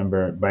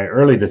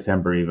early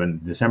December even,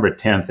 December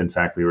 10th, in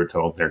fact, we were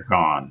told they're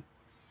gone.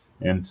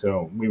 And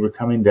so we were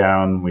coming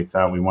down. We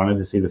thought we wanted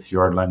to see the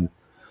Fiordland.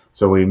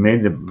 So we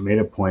made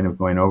a point of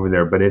going over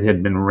there. But it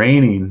had been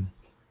raining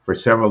for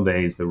several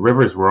days. The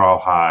rivers were all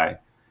high.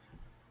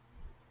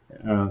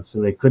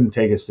 So they couldn't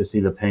take us to see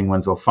the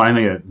penguins. Well,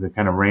 finally, the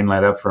kind of rain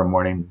let up for a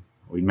morning.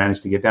 We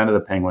managed to get down to the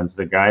penguins.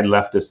 The guide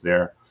left us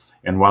there.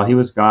 And while he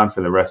was gone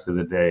for the rest of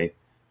the day,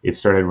 it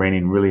started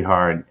raining really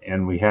hard,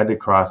 and we had to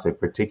cross a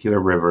particular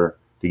river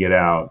to get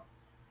out,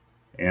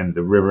 and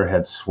the river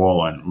had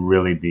swollen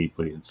really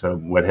deeply. And so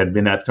what had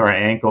been up to our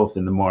ankles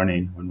in the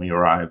morning when we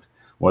arrived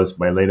was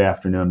by late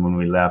afternoon when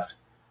we left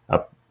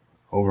up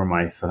over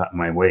my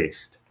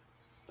waist.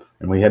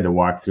 And we had to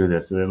walk through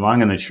this. So the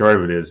long and the short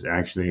of it is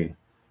actually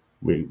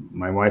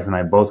my wife and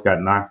I both got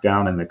knocked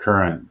down in the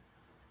current,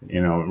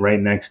 right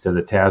next to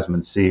the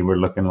Tasman Sea. We're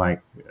looking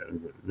like,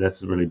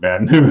 that's really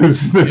bad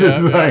news.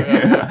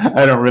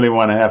 I don't really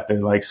want to have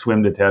to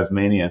swim to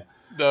Tasmania.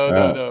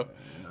 No.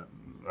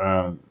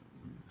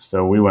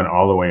 So we went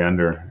all the way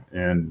under,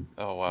 and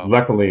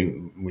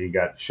luckily we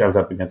got shoved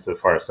up against the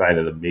far side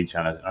of the beach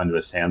under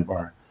a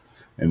sandbar,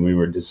 and we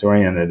were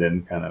disoriented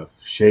and kind of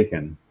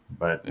shaken,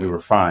 but we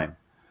were fine.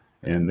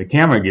 And the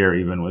camera gear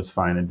even was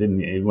fine.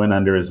 It went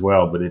under as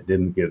well, but it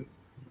didn't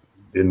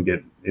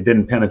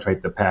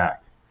penetrate the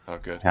pack. Oh,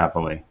 good.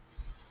 Happily.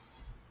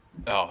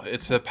 Oh,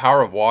 it's the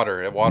power of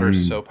water. Water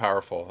is so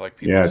powerful.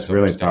 It's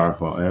really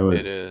powerful.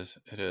 It is.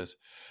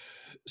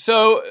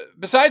 So,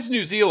 besides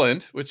New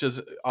Zealand, which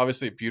is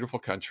obviously a beautiful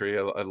country,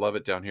 I love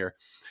it down here.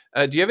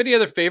 Do you have any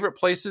other favorite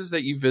places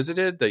that you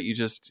visited that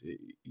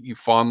you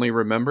fondly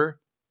remember?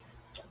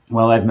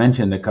 Well, I've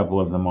mentioned a couple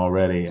of them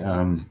already.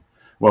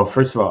 Well,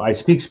 first of all, I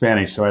speak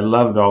Spanish, so I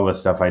loved all the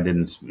stuff I did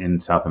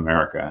in South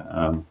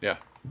America.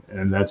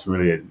 And that's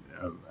really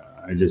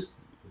I just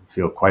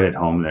feel quite at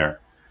home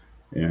there.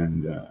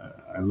 And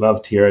I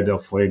love Tierra del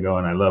Fuego,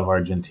 and I love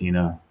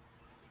Argentina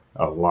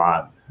a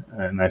lot.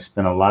 And I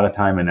spent a lot of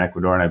time in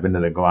Ecuador, and I've been to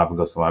the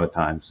Galapagos a lot of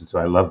times. And so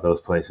I love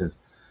those places.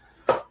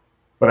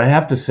 But I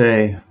have to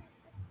say,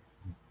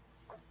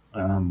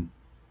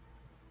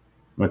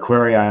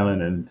 Macquarie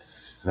Island and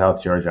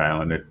South George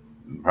Island are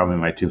probably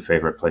my two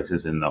favorite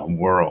places in the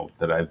world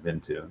that I've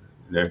been to.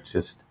 They're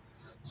just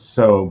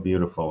so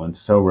beautiful and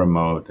so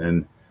remote.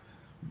 And,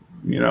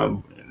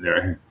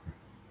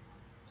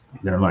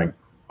 they're like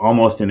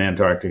almost in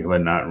Antarctica,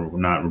 but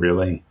not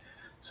really.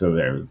 So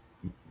they've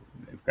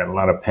got a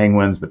lot of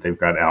penguins, but they've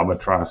got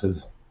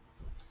albatrosses.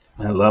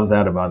 I love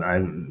that about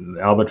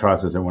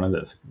albatrosses are one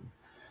of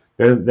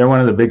they're one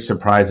of the big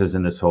surprises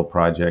in this whole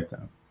project.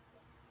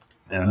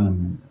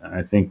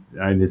 I just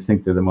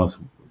think they're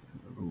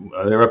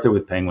they're up there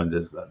with penguins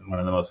as one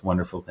of the most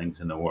wonderful things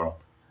in the world.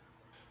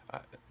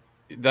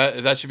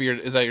 That should be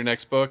is that your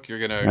next book?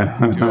 You're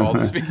gonna do all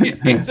the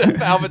species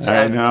of albatross.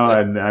 I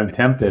know. I'm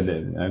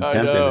tempted. I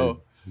know.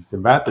 It's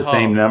about the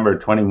same number,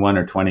 21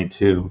 or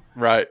 22.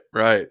 Right.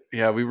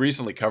 Yeah, we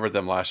recently covered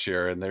them last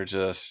year, and they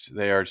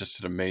are just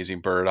an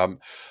amazing bird.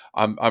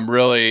 I'm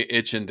really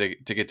itching to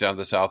get down to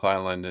the South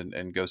Island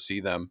and go see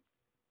them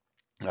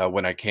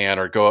when I can,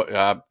 or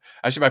go.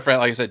 Actually, my friend,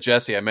 like I said,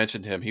 Jesse, I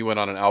mentioned him. He went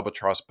on an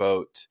albatross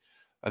boat,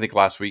 I think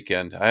last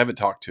weekend. I haven't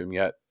talked to him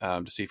yet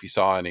to see if he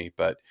saw any,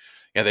 but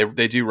Yeah,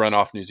 they do run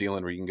off New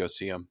Zealand where you can go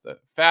see them.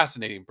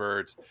 Fascinating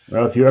birds.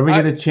 Well, if you ever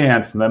get a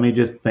chance, let me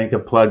just make a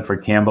plug for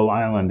Campbell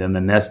Island and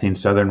the nesting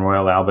southern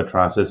royal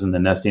albatrosses and the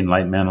nesting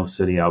light mantle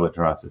sooty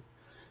albatrosses.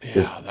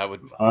 Yeah, that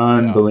would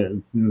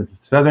unbelievable. Yeah.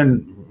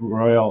 Southern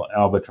royal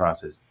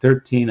albatrosses,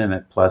 13 and a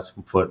plus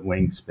foot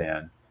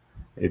wingspan.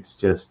 It's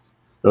just,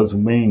 those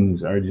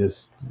wings are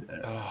just,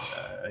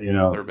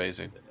 they're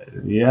amazing.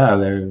 Yeah,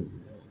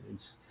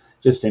 it's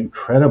just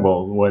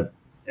incredible what,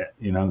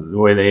 the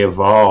way they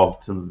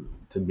evolved to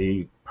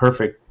be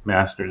perfect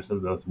masters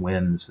of those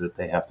winds that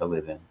they have to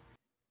live in.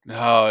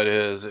 No, it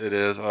is.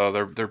 Oh,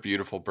 they're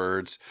beautiful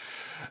birds.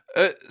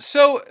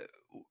 So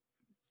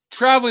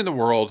traveling the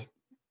world,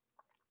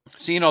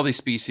 seeing all these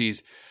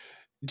species,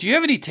 do you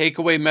have any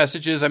takeaway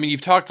messages? I mean,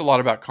 you've talked a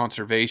lot about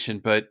conservation,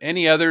 but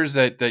any others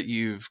that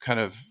you've kind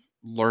of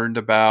learned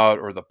about,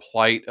 or the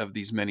plight of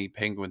these many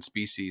penguin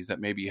species that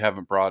maybe you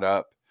haven't brought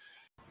up?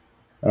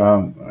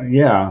 I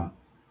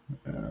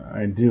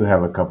do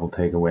have a couple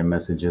takeaway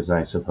messages,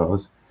 I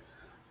suppose.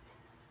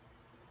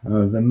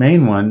 The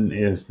main one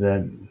is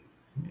that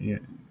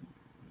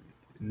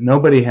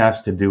nobody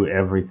has to do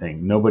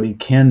everything. Nobody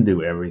can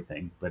do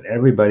everything, but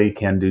everybody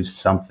can do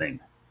something.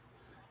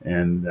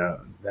 And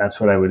that's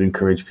what I would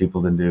encourage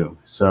people to do.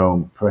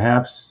 So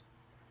perhaps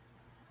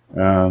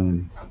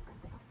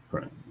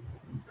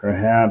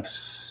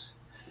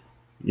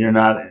you're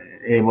not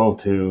able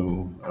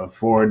to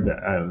afford,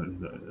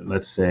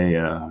 let's say,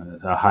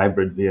 a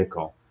hybrid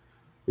vehicle,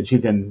 but you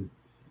can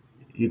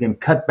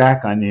cut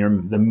back on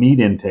the meat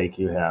intake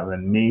you have,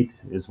 and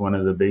meat is one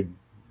of the big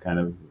kind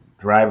of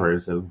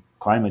drivers of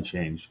climate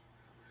change.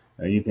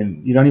 You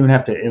don't even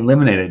have to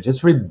eliminate it;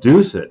 just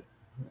reduce it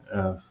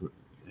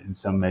in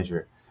some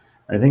measure.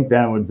 I think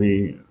that would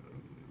be,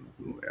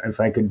 if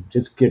I could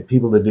just get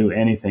people to do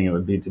anything, it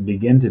would be to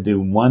begin to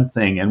do one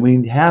thing, and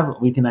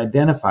we can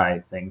identify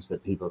things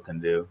that people can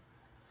do.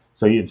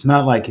 So it's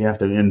not like you have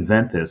to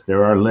invent this.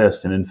 There are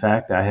lists, and in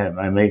fact,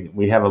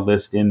 we have a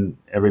list in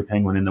every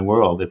penguin in the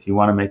world. If you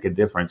want to make a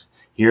difference,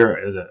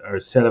 here are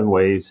a set of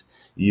ways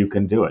you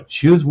can do it.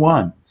 Choose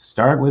one.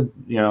 Start with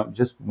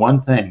just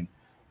one thing,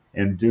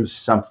 and do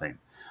something.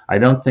 I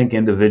don't think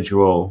even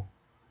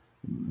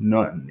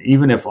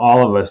if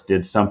all of us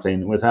did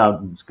something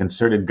without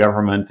concerted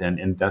government and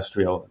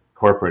industrial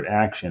corporate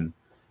action,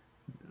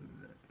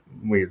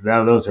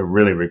 those are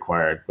really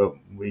required, but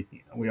we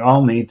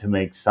all need to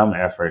make some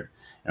effort.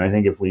 And I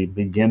think if we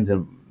begin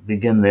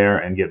there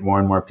and get more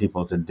and more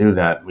people to do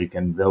that, we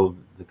can build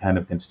the kind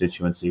of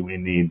constituency we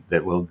need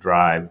that will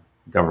drive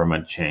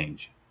government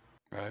change.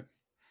 Right.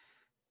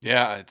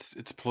 Yeah,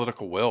 it's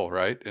political will,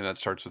 right? And that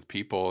starts with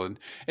people and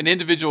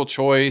individual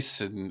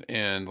choice,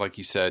 and like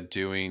you said,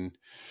 doing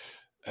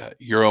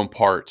your own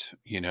part.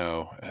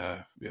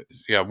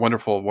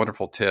 Wonderful,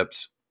 wonderful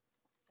tips.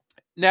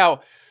 Now,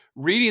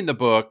 reading the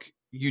book,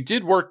 you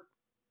did work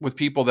with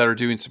people that are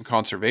doing some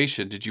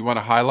conservation. Did you want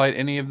to highlight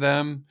any of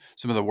them,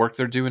 some of the work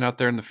they're doing out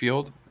there in the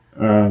field?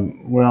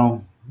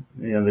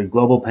 The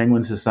Global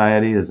Penguin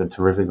Society is a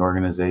terrific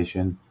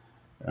organization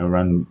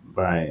run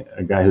by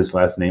a guy whose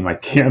last name I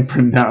can't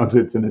pronounce.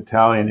 It's an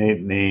Italian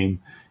name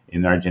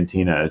in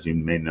Argentina, as you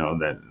may know,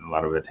 that a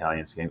lot of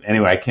Italians came.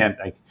 Anyway,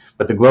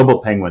 but the Global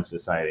Penguin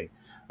Society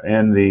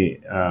and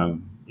the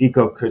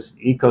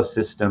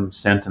Ecosystem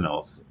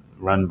Sentinels,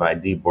 run by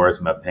Dee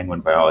Boersma,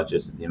 penguin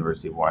biologist at the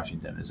University of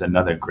Washington, is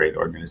another great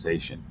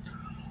organization.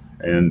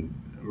 And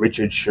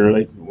Richard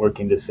Shirley,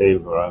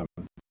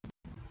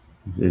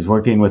 is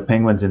working with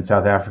penguins in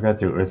South Africa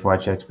through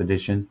Earthwatch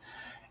Expedition.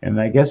 And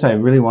I guess I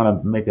really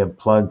want to make a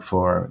plug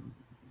for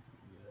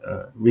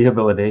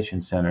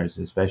rehabilitation centers,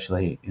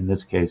 especially in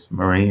this case,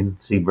 marine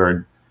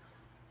seabird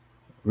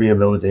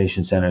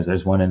rehabilitation centers.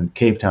 There's one in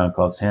Cape Town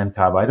called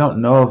Sandcobb. I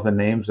don't know of the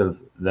names of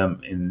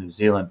them in New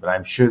Zealand, but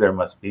I'm sure there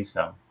must be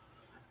some.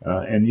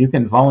 And you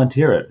can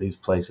volunteer at these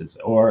places,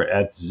 or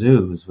at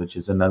zoos, which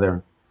is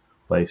another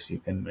place you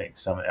can make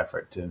some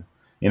effort to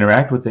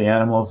interact with the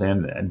animals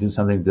and do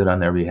something good on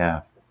their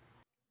behalf.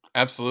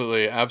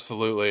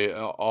 Absolutely.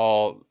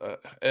 All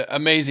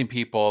amazing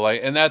people.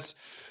 And that's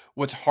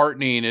what's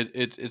heartening.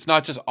 It's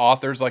not just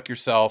authors like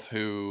yourself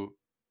who,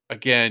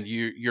 again,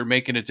 you're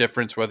making a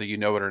difference whether you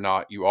know it or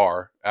not. You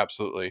are,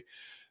 absolutely.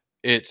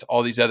 It's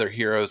all these other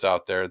heroes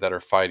out there that are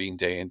fighting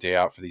day in, day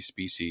out for these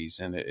species,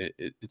 and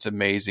it's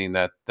amazing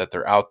that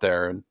they're out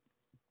there,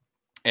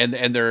 and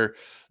they're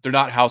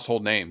not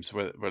household names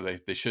where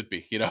they should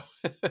be.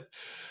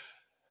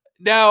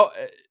 Now,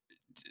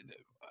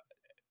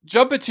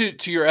 jump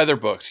into your other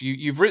books.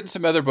 You've written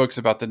some other books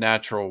about the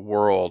natural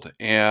world,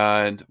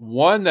 and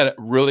one that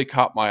really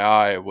caught my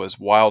eye was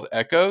Wild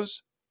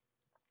Echoes,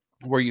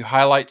 where you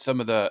highlight some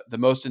of the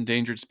most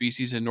endangered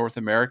species in North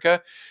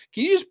America.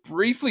 Can you just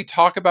briefly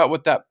talk about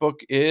what that book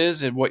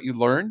is and what you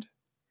learned?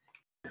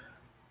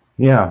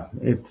 Yeah,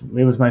 it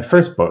was my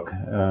first book,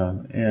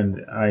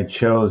 and I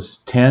chose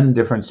 10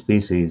 different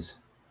species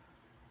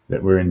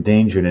that were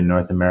endangered in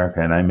North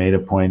America, and I made a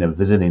point of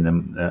visiting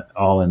them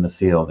all in the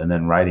field and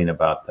then writing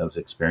about those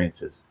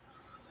experiences.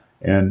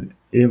 And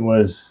it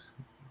was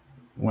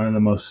one of the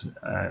most.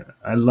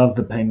 I love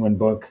the Penguin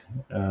book,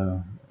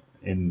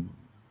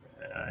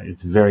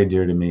 it's very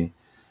dear to me,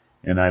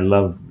 and I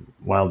love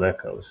Wild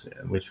Echoes,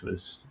 which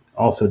was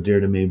also dear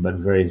to me, but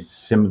very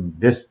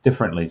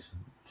differently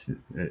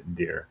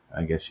dear,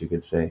 I guess you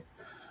could say.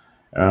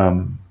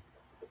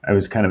 I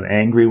was kind of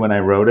angry when I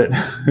wrote it.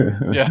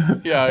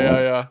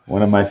 Yeah.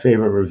 One of my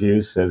favorite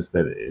reviews says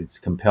that it's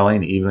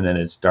compelling even in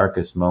its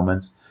darkest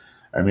moments.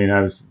 I mean,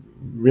 I was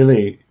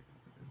really,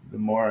 the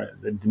more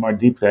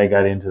deeply I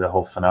got into the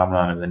whole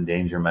phenomenon of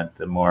endangerment,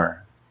 the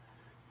more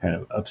kind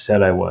of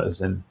upset I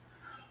was. And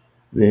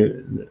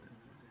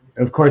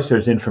of course,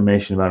 there's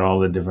information about all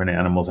the different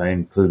animals. I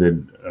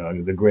included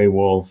the gray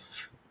wolf,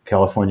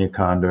 California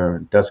condor,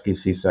 dusky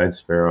seaside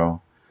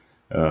sparrow,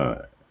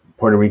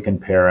 Puerto Rican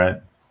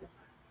parrot,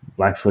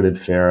 black-footed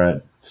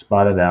ferret,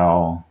 spotted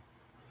owl,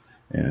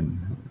 and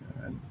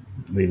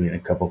leaving a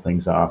couple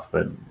things off,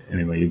 but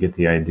anyway, you get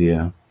the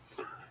idea.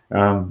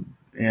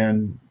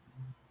 And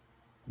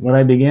what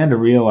I began to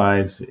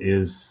realize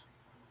is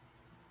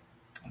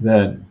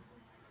that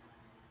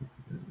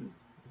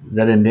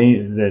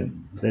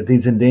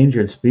these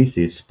endangered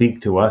species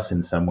speak to us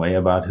in some way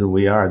about who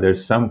we are.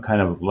 There's some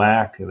kind of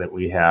lack that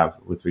we have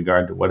with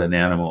regard to what an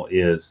animal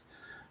is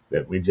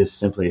that we just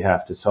simply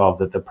have to solve.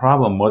 That the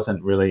problem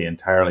wasn't really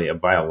entirely a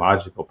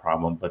biological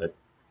problem, but a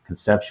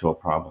conceptual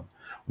problem.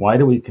 Why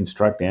do we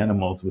construct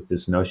animals with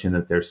this notion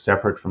that they're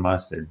separate from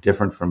us, they're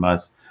different from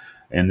us,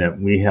 and that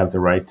we have the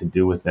right to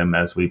do with them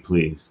as we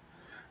please?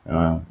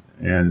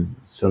 And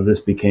so this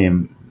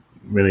became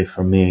really,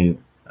 for me,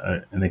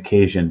 an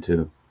occasion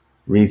to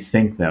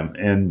rethink them.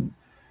 And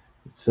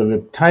so the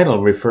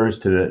title refers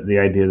to the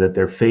idea that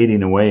they're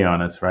fading away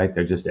on us, right?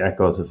 They're just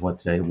echoes of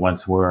what they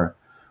once were,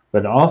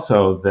 but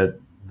also that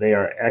they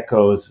are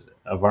echoes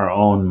of our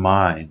own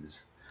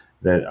minds,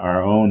 that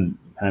our own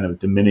kind of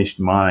diminished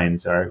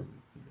minds are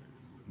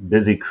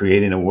busy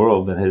creating a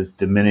world that has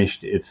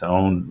diminished its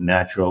own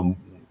natural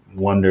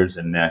wonders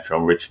and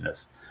natural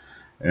richness.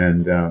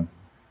 And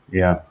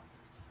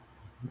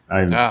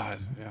I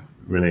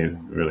really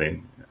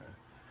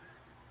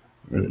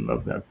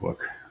love that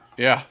book.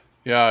 Yeah.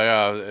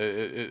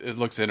 It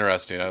looks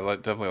interesting.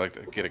 I'd definitely like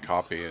to get a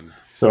copy. And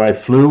so I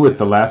flew with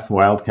the last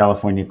wild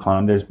California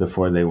condors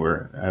before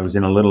I was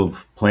in a little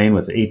plane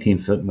with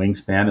 18-foot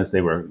wingspan as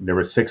there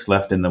were 6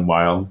 left in the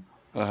wild.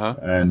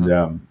 And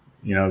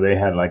they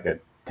had like a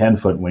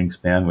 10-foot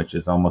wingspan, which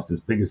is almost as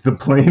big as the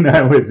plane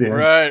I was in.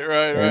 Right.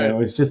 And it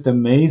was just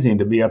amazing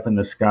to be up in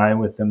the sky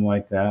with them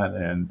like that.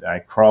 And I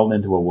crawled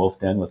into a wolf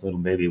den with little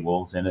baby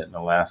wolves in it in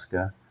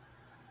Alaska.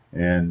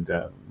 And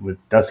with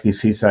dusky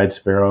seaside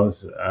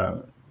sparrows,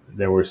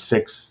 there were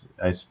 6.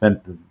 I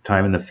spent the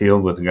time in the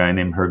field with a guy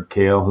named Herb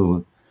Kale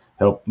who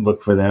helped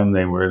look for them.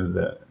 They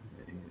were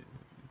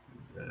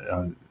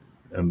a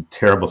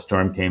terrible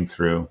storm came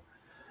through.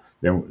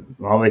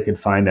 All they could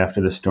find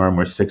after the storm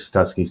were 6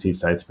 dusky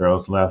seaside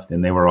sparrows left,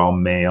 and they were all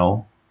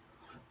male.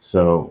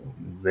 So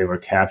they were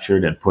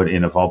captured and put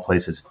in, of all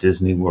places,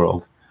 Disney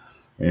World.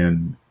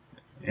 And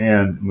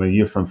well,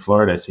 you're from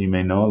Florida, so you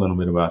may know a little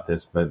bit about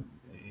this, but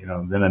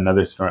then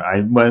another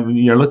storm. When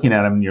you're looking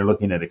at them, you're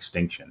looking at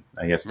extinction.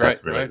 I guess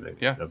that's really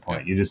the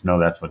point. You just know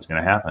that's what's going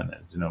to happen.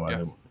 There's no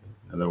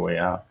other way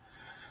out.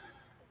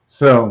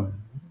 So,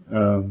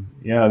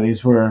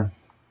 these were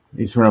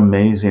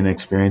amazing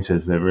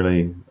experiences that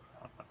really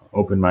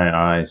opened my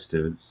eyes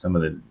to some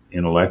of the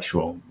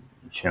intellectual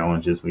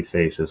challenges we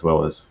face, as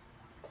well as,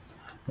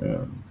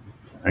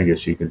 I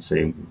guess you could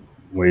say,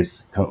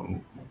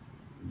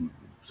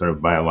 sort of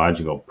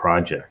biological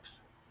projects.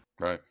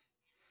 Right.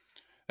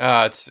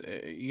 It's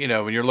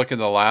when you're looking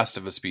at the last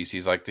of a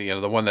species, like the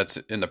one that's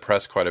in the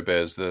press quite a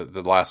bit is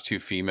the last 2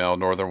 female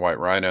northern white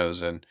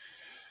rhinos, and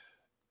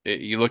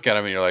you look at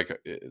them and you're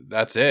like,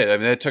 that's it. I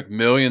mean, it took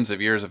millions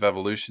of years of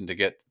evolution to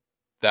get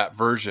that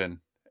version,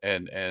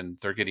 and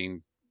they're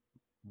getting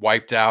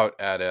wiped out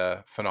at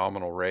a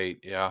phenomenal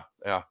rate. Yeah.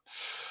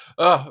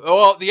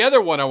 Well, the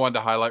other one I wanted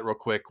to highlight real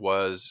quick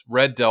was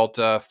Red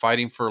Delta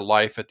fighting for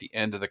life at the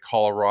end of the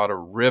Colorado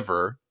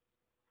River.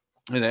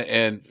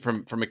 And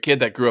from a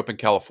kid that grew up in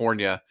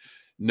California,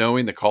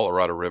 knowing the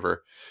Colorado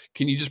River,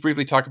 can you just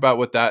briefly talk about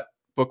what that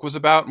book was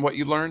about and what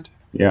you learned?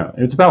 Yeah,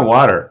 it's about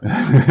water. Water,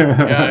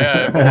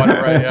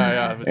 right?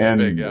 Yeah, which is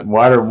big. Yeah,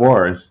 water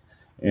wars,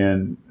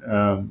 and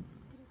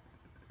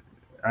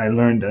I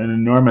learned an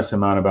enormous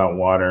amount about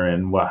water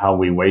and how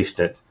we waste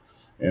it.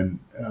 And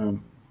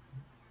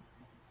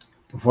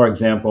for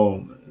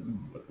example,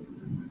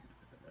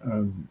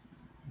 the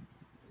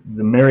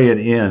Marriott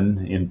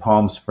Inn in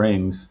Palm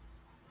Springs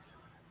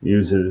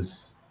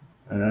uses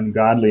an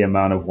ungodly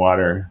amount of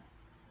water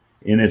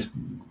in its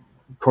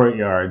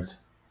courtyards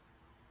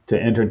to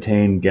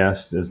entertain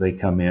guests as they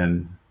come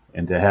in,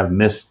 and to have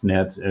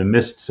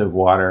mists of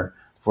water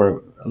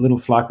for a little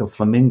flock of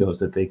flamingos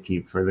that they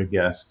keep for the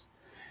guests.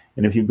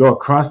 And if you go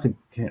across the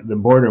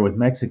border with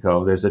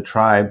Mexico, there's a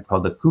tribe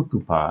called the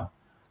Cucupa,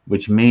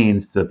 which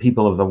means the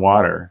people of the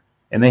water,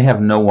 and they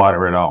have no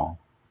water at all.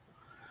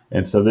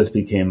 And so this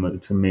became,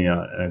 for me,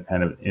 a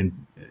kind of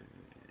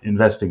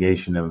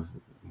investigation of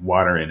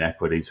water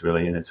inequities,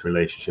 really, and its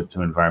relationship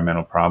to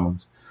environmental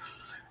problems.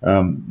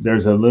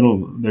 There's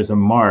a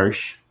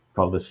marsh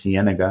called the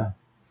Cienega,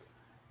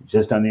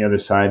 just on the other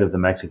side of the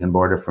Mexican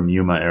border from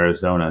Yuma,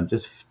 Arizona,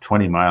 just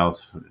 20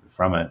 miles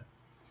from it.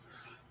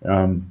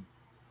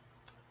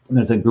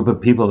 There's a group of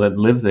people that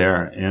live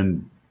there,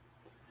 and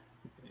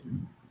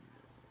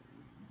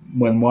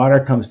when water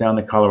comes down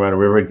the Colorado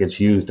River, it gets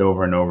used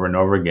over and over and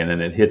over again,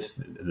 and it hits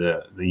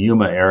the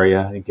Yuma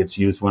area. It gets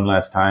used one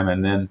last time,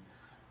 and then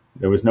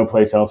there was no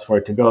place else for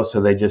it to go, so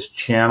they just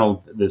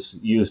channeled this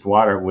used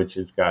water, which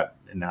has got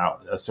now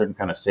a certain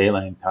kind of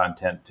saline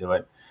content to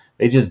it.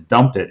 They just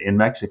dumped it in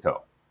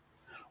Mexico.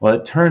 Well,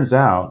 it turns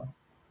out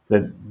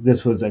that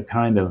this was it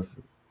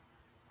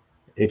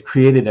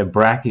created a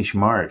brackish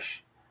marsh.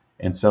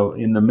 And so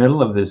in the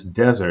middle of this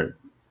desert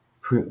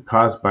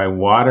caused by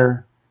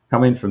water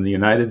coming from the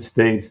United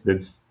States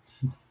that's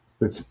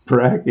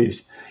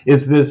brackish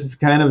is this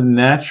kind of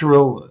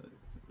natural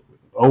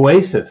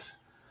oasis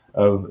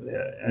of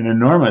an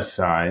enormous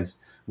size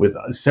with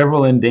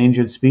several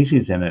endangered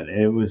species in it.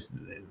 It was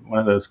one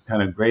of those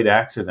kind of great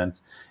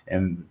accidents.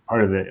 And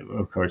part of the,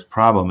 of course,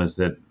 problem is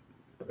that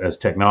as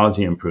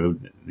technology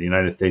improved, the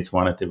United States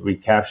wanted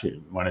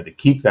to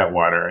keep that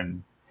water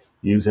and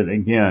use it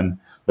again,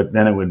 but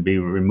then it would be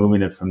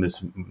removing it from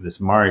this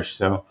marsh.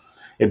 So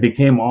it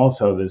became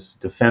also this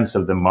defense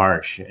of the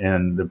marsh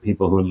and the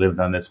people who lived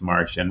on this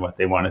marsh and what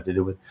they wanted to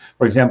do with.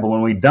 For example,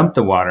 when we dumped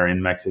the water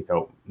in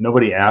Mexico,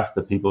 nobody asked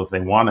the people if they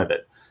wanted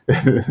it.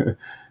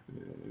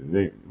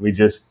 We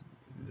just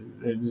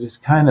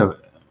kind of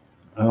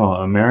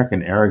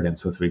American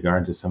arrogance with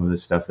regard to some of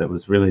this stuff that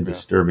was really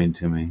disturbing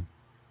to me.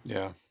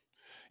 Yeah.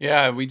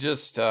 We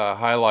just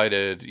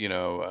highlighted.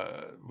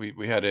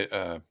 We had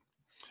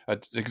an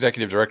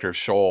executive director of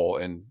Shoal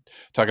and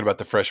talking about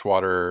the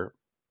freshwater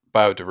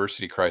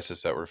biodiversity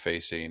crisis that we're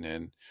facing,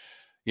 and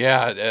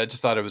I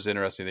just thought it was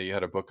interesting that you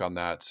had a book on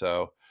that.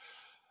 So,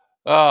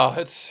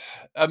 it's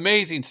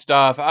amazing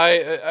stuff.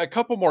 A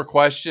couple more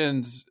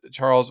questions,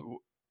 Charles.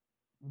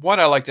 One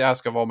I like to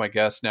ask of all my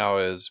guests now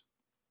is,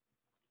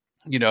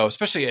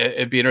 especially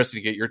it'd be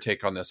interesting to get your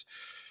take on this.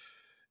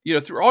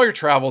 Through all your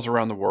travels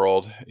around the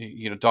world,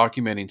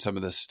 documenting some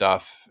of this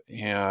stuff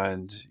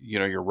and,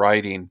 your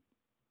writing,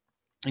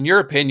 in your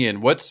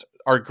opinion, what's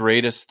our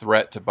greatest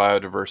threat to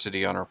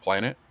biodiversity on our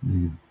planet?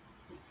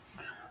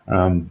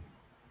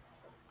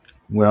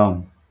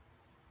 Well,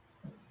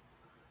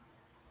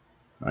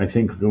 I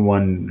think the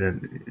one that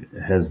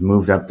has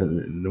moved up,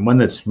 the one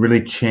that's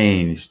really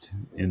changed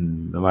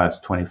in the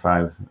last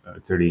 25,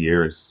 30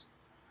 years,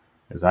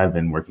 as I've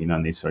been working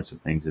on these sorts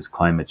of things, is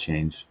climate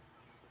change.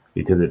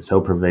 Because it's so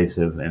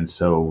pervasive and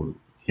so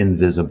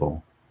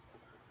invisible.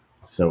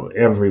 So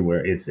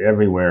it's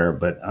everywhere,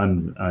 but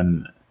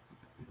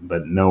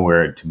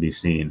nowhere to be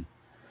seen.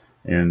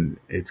 And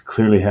it's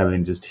clearly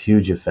having just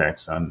huge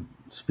effects on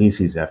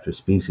species after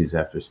species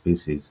after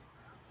species.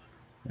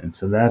 And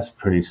so that's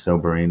pretty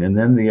sobering. And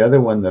then the other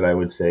one that I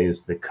would say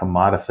is the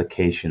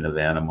commodification of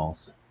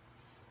animals.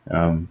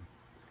 And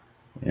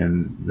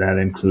that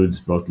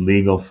includes both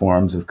legal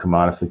forms of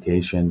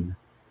commodification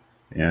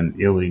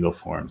and illegal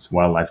forms,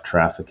 wildlife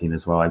trafficking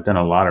as well. I've done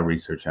a lot of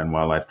research on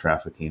wildlife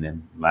trafficking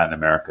in Latin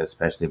America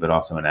especially, but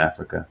also in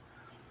Africa.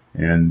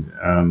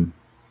 And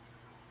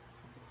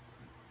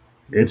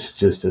it's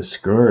just a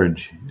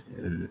scourge.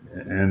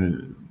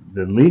 And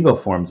the legal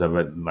forms of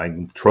it,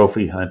 like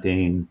trophy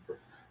hunting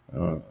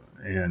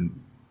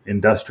and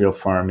industrial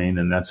farming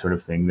and that sort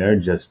of thing, they're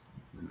just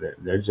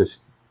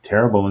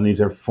terrible. And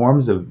these are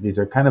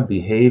kind of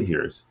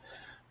behaviors.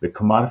 The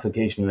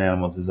commodification of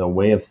animals is a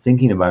way of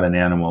thinking about an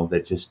animal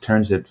that just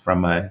turns it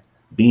from a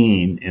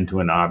being into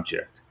an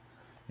object.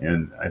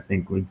 And I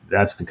think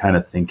that's the kind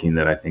of thinking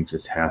that I think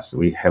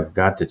we have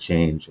got to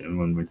change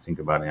when we think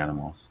about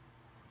animals.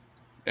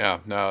 You're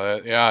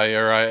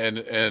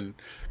right. And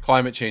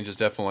climate change is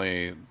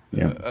definitely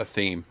a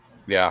theme.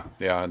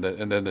 And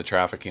then the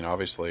trafficking,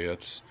 obviously,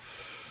 it's.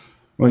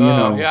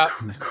 Well,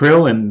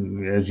 krill,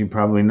 and as you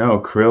probably know,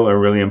 krill are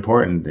really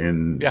important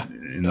in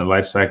the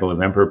life cycle of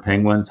emperor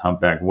penguins,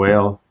 humpback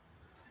whales,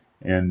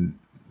 and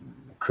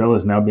krill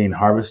is now being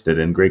harvested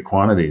in great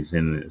quantities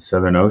in the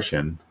Southern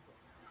Ocean.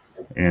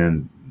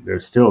 And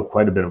there's still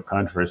quite a bit of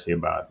controversy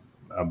about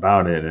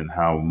it and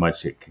how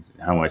much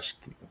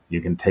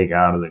you can take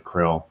out of the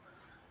krill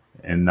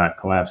and not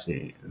collapse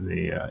the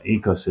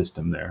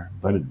ecosystem there.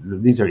 But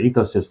these are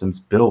ecosystems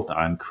built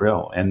on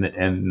krill,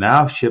 and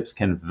now ships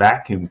can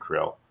vacuum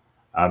krill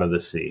out of the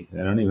sea.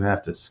 They don't even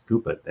have to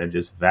scoop it; they're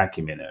just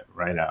vacuuming it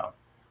right out.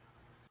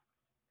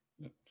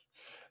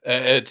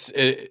 And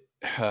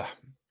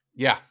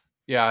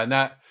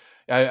that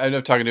I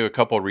know, talking to a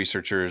couple of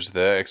researchers,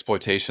 the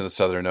exploitation of the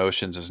Southern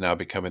Oceans is now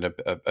becoming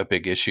a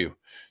big issue.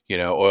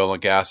 Oil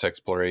and gas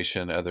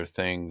exploration, other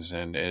things,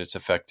 and it's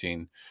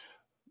affecting.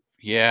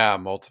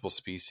 Multiple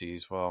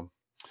species. Well,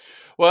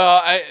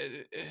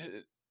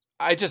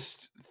 I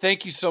just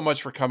thank you so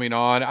much for coming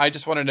on. I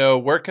just want to know,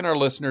 where can our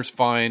listeners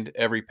find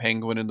Every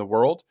Penguin in the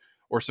World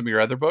or some of your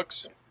other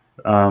books?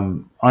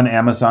 On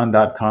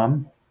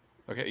Amazon.com.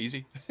 Okay,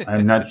 easy.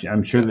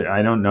 I'm sure that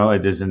I don't know.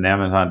 It is an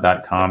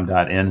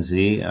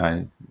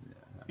Amazon.com.nz.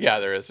 Yeah,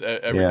 there is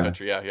every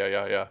country.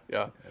 Yeah.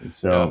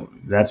 So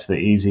that's the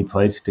easy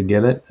place to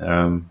get it.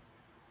 And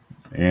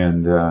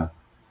I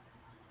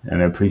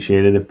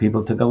appreciate it if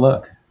people took a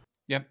look.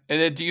 Yeah. And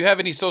then do you have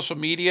any social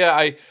media?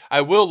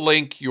 I will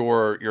link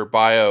your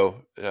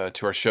bio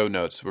to our show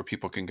notes where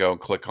people can go and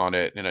click on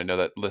it. And I know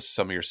that lists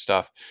some of your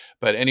stuff,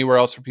 but anywhere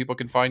else where people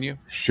can find you?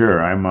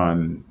 Sure.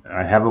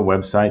 I have a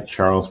website,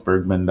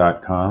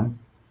 charlesbergman.com.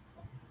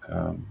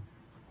 I'd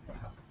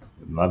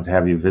love to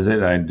have you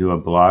visit. I do a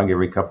blog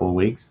every couple of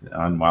weeks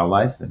on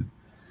wildlife. And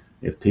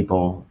if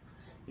people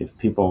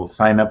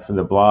sign up for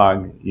the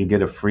blog, you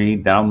get a free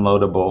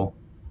downloadable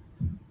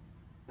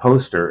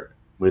poster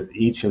with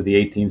each of the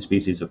 18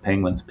 species of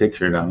penguins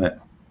pictured on it,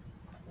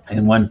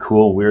 and one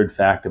cool, weird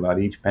fact about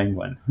each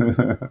penguin.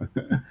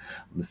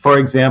 For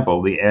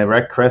example, the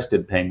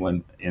erect-crested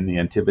penguin in the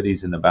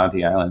Antipodes and the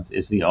Bounty Islands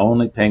is the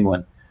only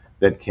penguin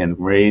that can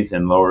raise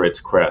and lower its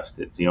crest.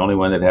 It's the only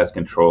one that has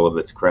control of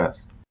its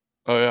crest.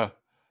 Oh, yeah.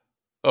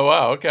 Oh,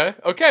 wow. Okay.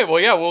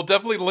 Well, yeah, we'll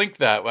definitely link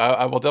that.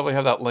 I will definitely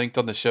have that linked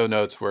on the show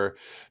notes where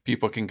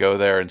people can go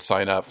there and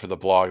sign up for the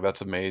blog.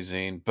 That's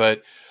amazing.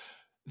 But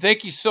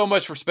thank you so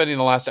much for spending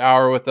the last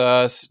hour with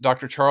us.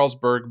 Dr. Charles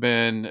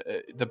Bergman,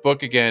 the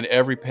book again,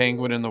 Every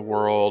Penguin in the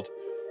World.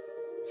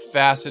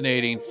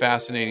 Fascinating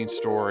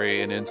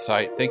story and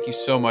insight. Thank you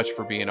so much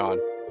for being on.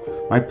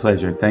 My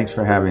pleasure. Thanks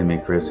for having me,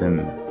 Chris.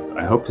 And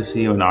I hope to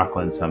see you in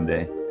Auckland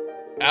someday.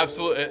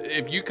 Absolutely.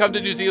 If you come to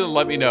New Zealand,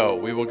 let me know.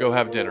 We will go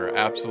have dinner.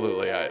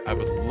 Absolutely. I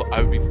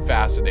would be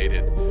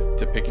fascinated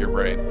to pick your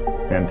brain.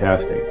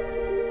 Fantastic.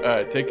 All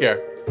right. Take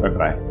care.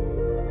 Bye-bye.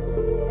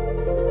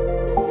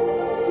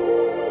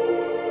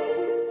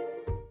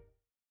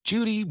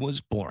 Judy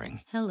was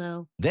boring.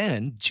 Hello.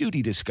 Then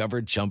Judy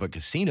discovered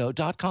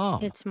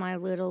ChumbaCasino.com. It's my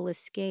little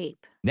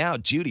escape. Now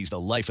Judy's the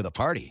life of the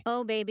party.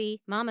 Oh,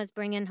 baby, mama's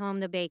bringing home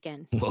the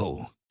bacon.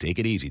 Whoa, take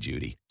it easy,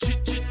 Judy.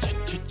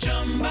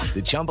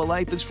 The Chumba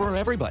life is for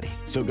everybody.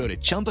 So go to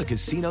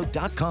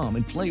ChumbaCasino.com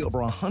and play over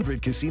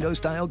 100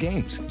 casino-style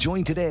games.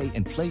 Join today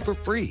and play for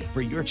free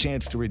for your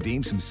chance to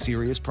redeem some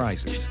serious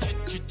prizes.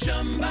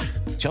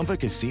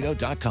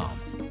 ChumbaCasino.com.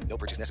 No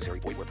purchase necessary.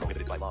 Void where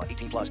prohibited by law.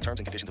 18+ terms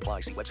and conditions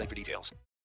apply. See website for details.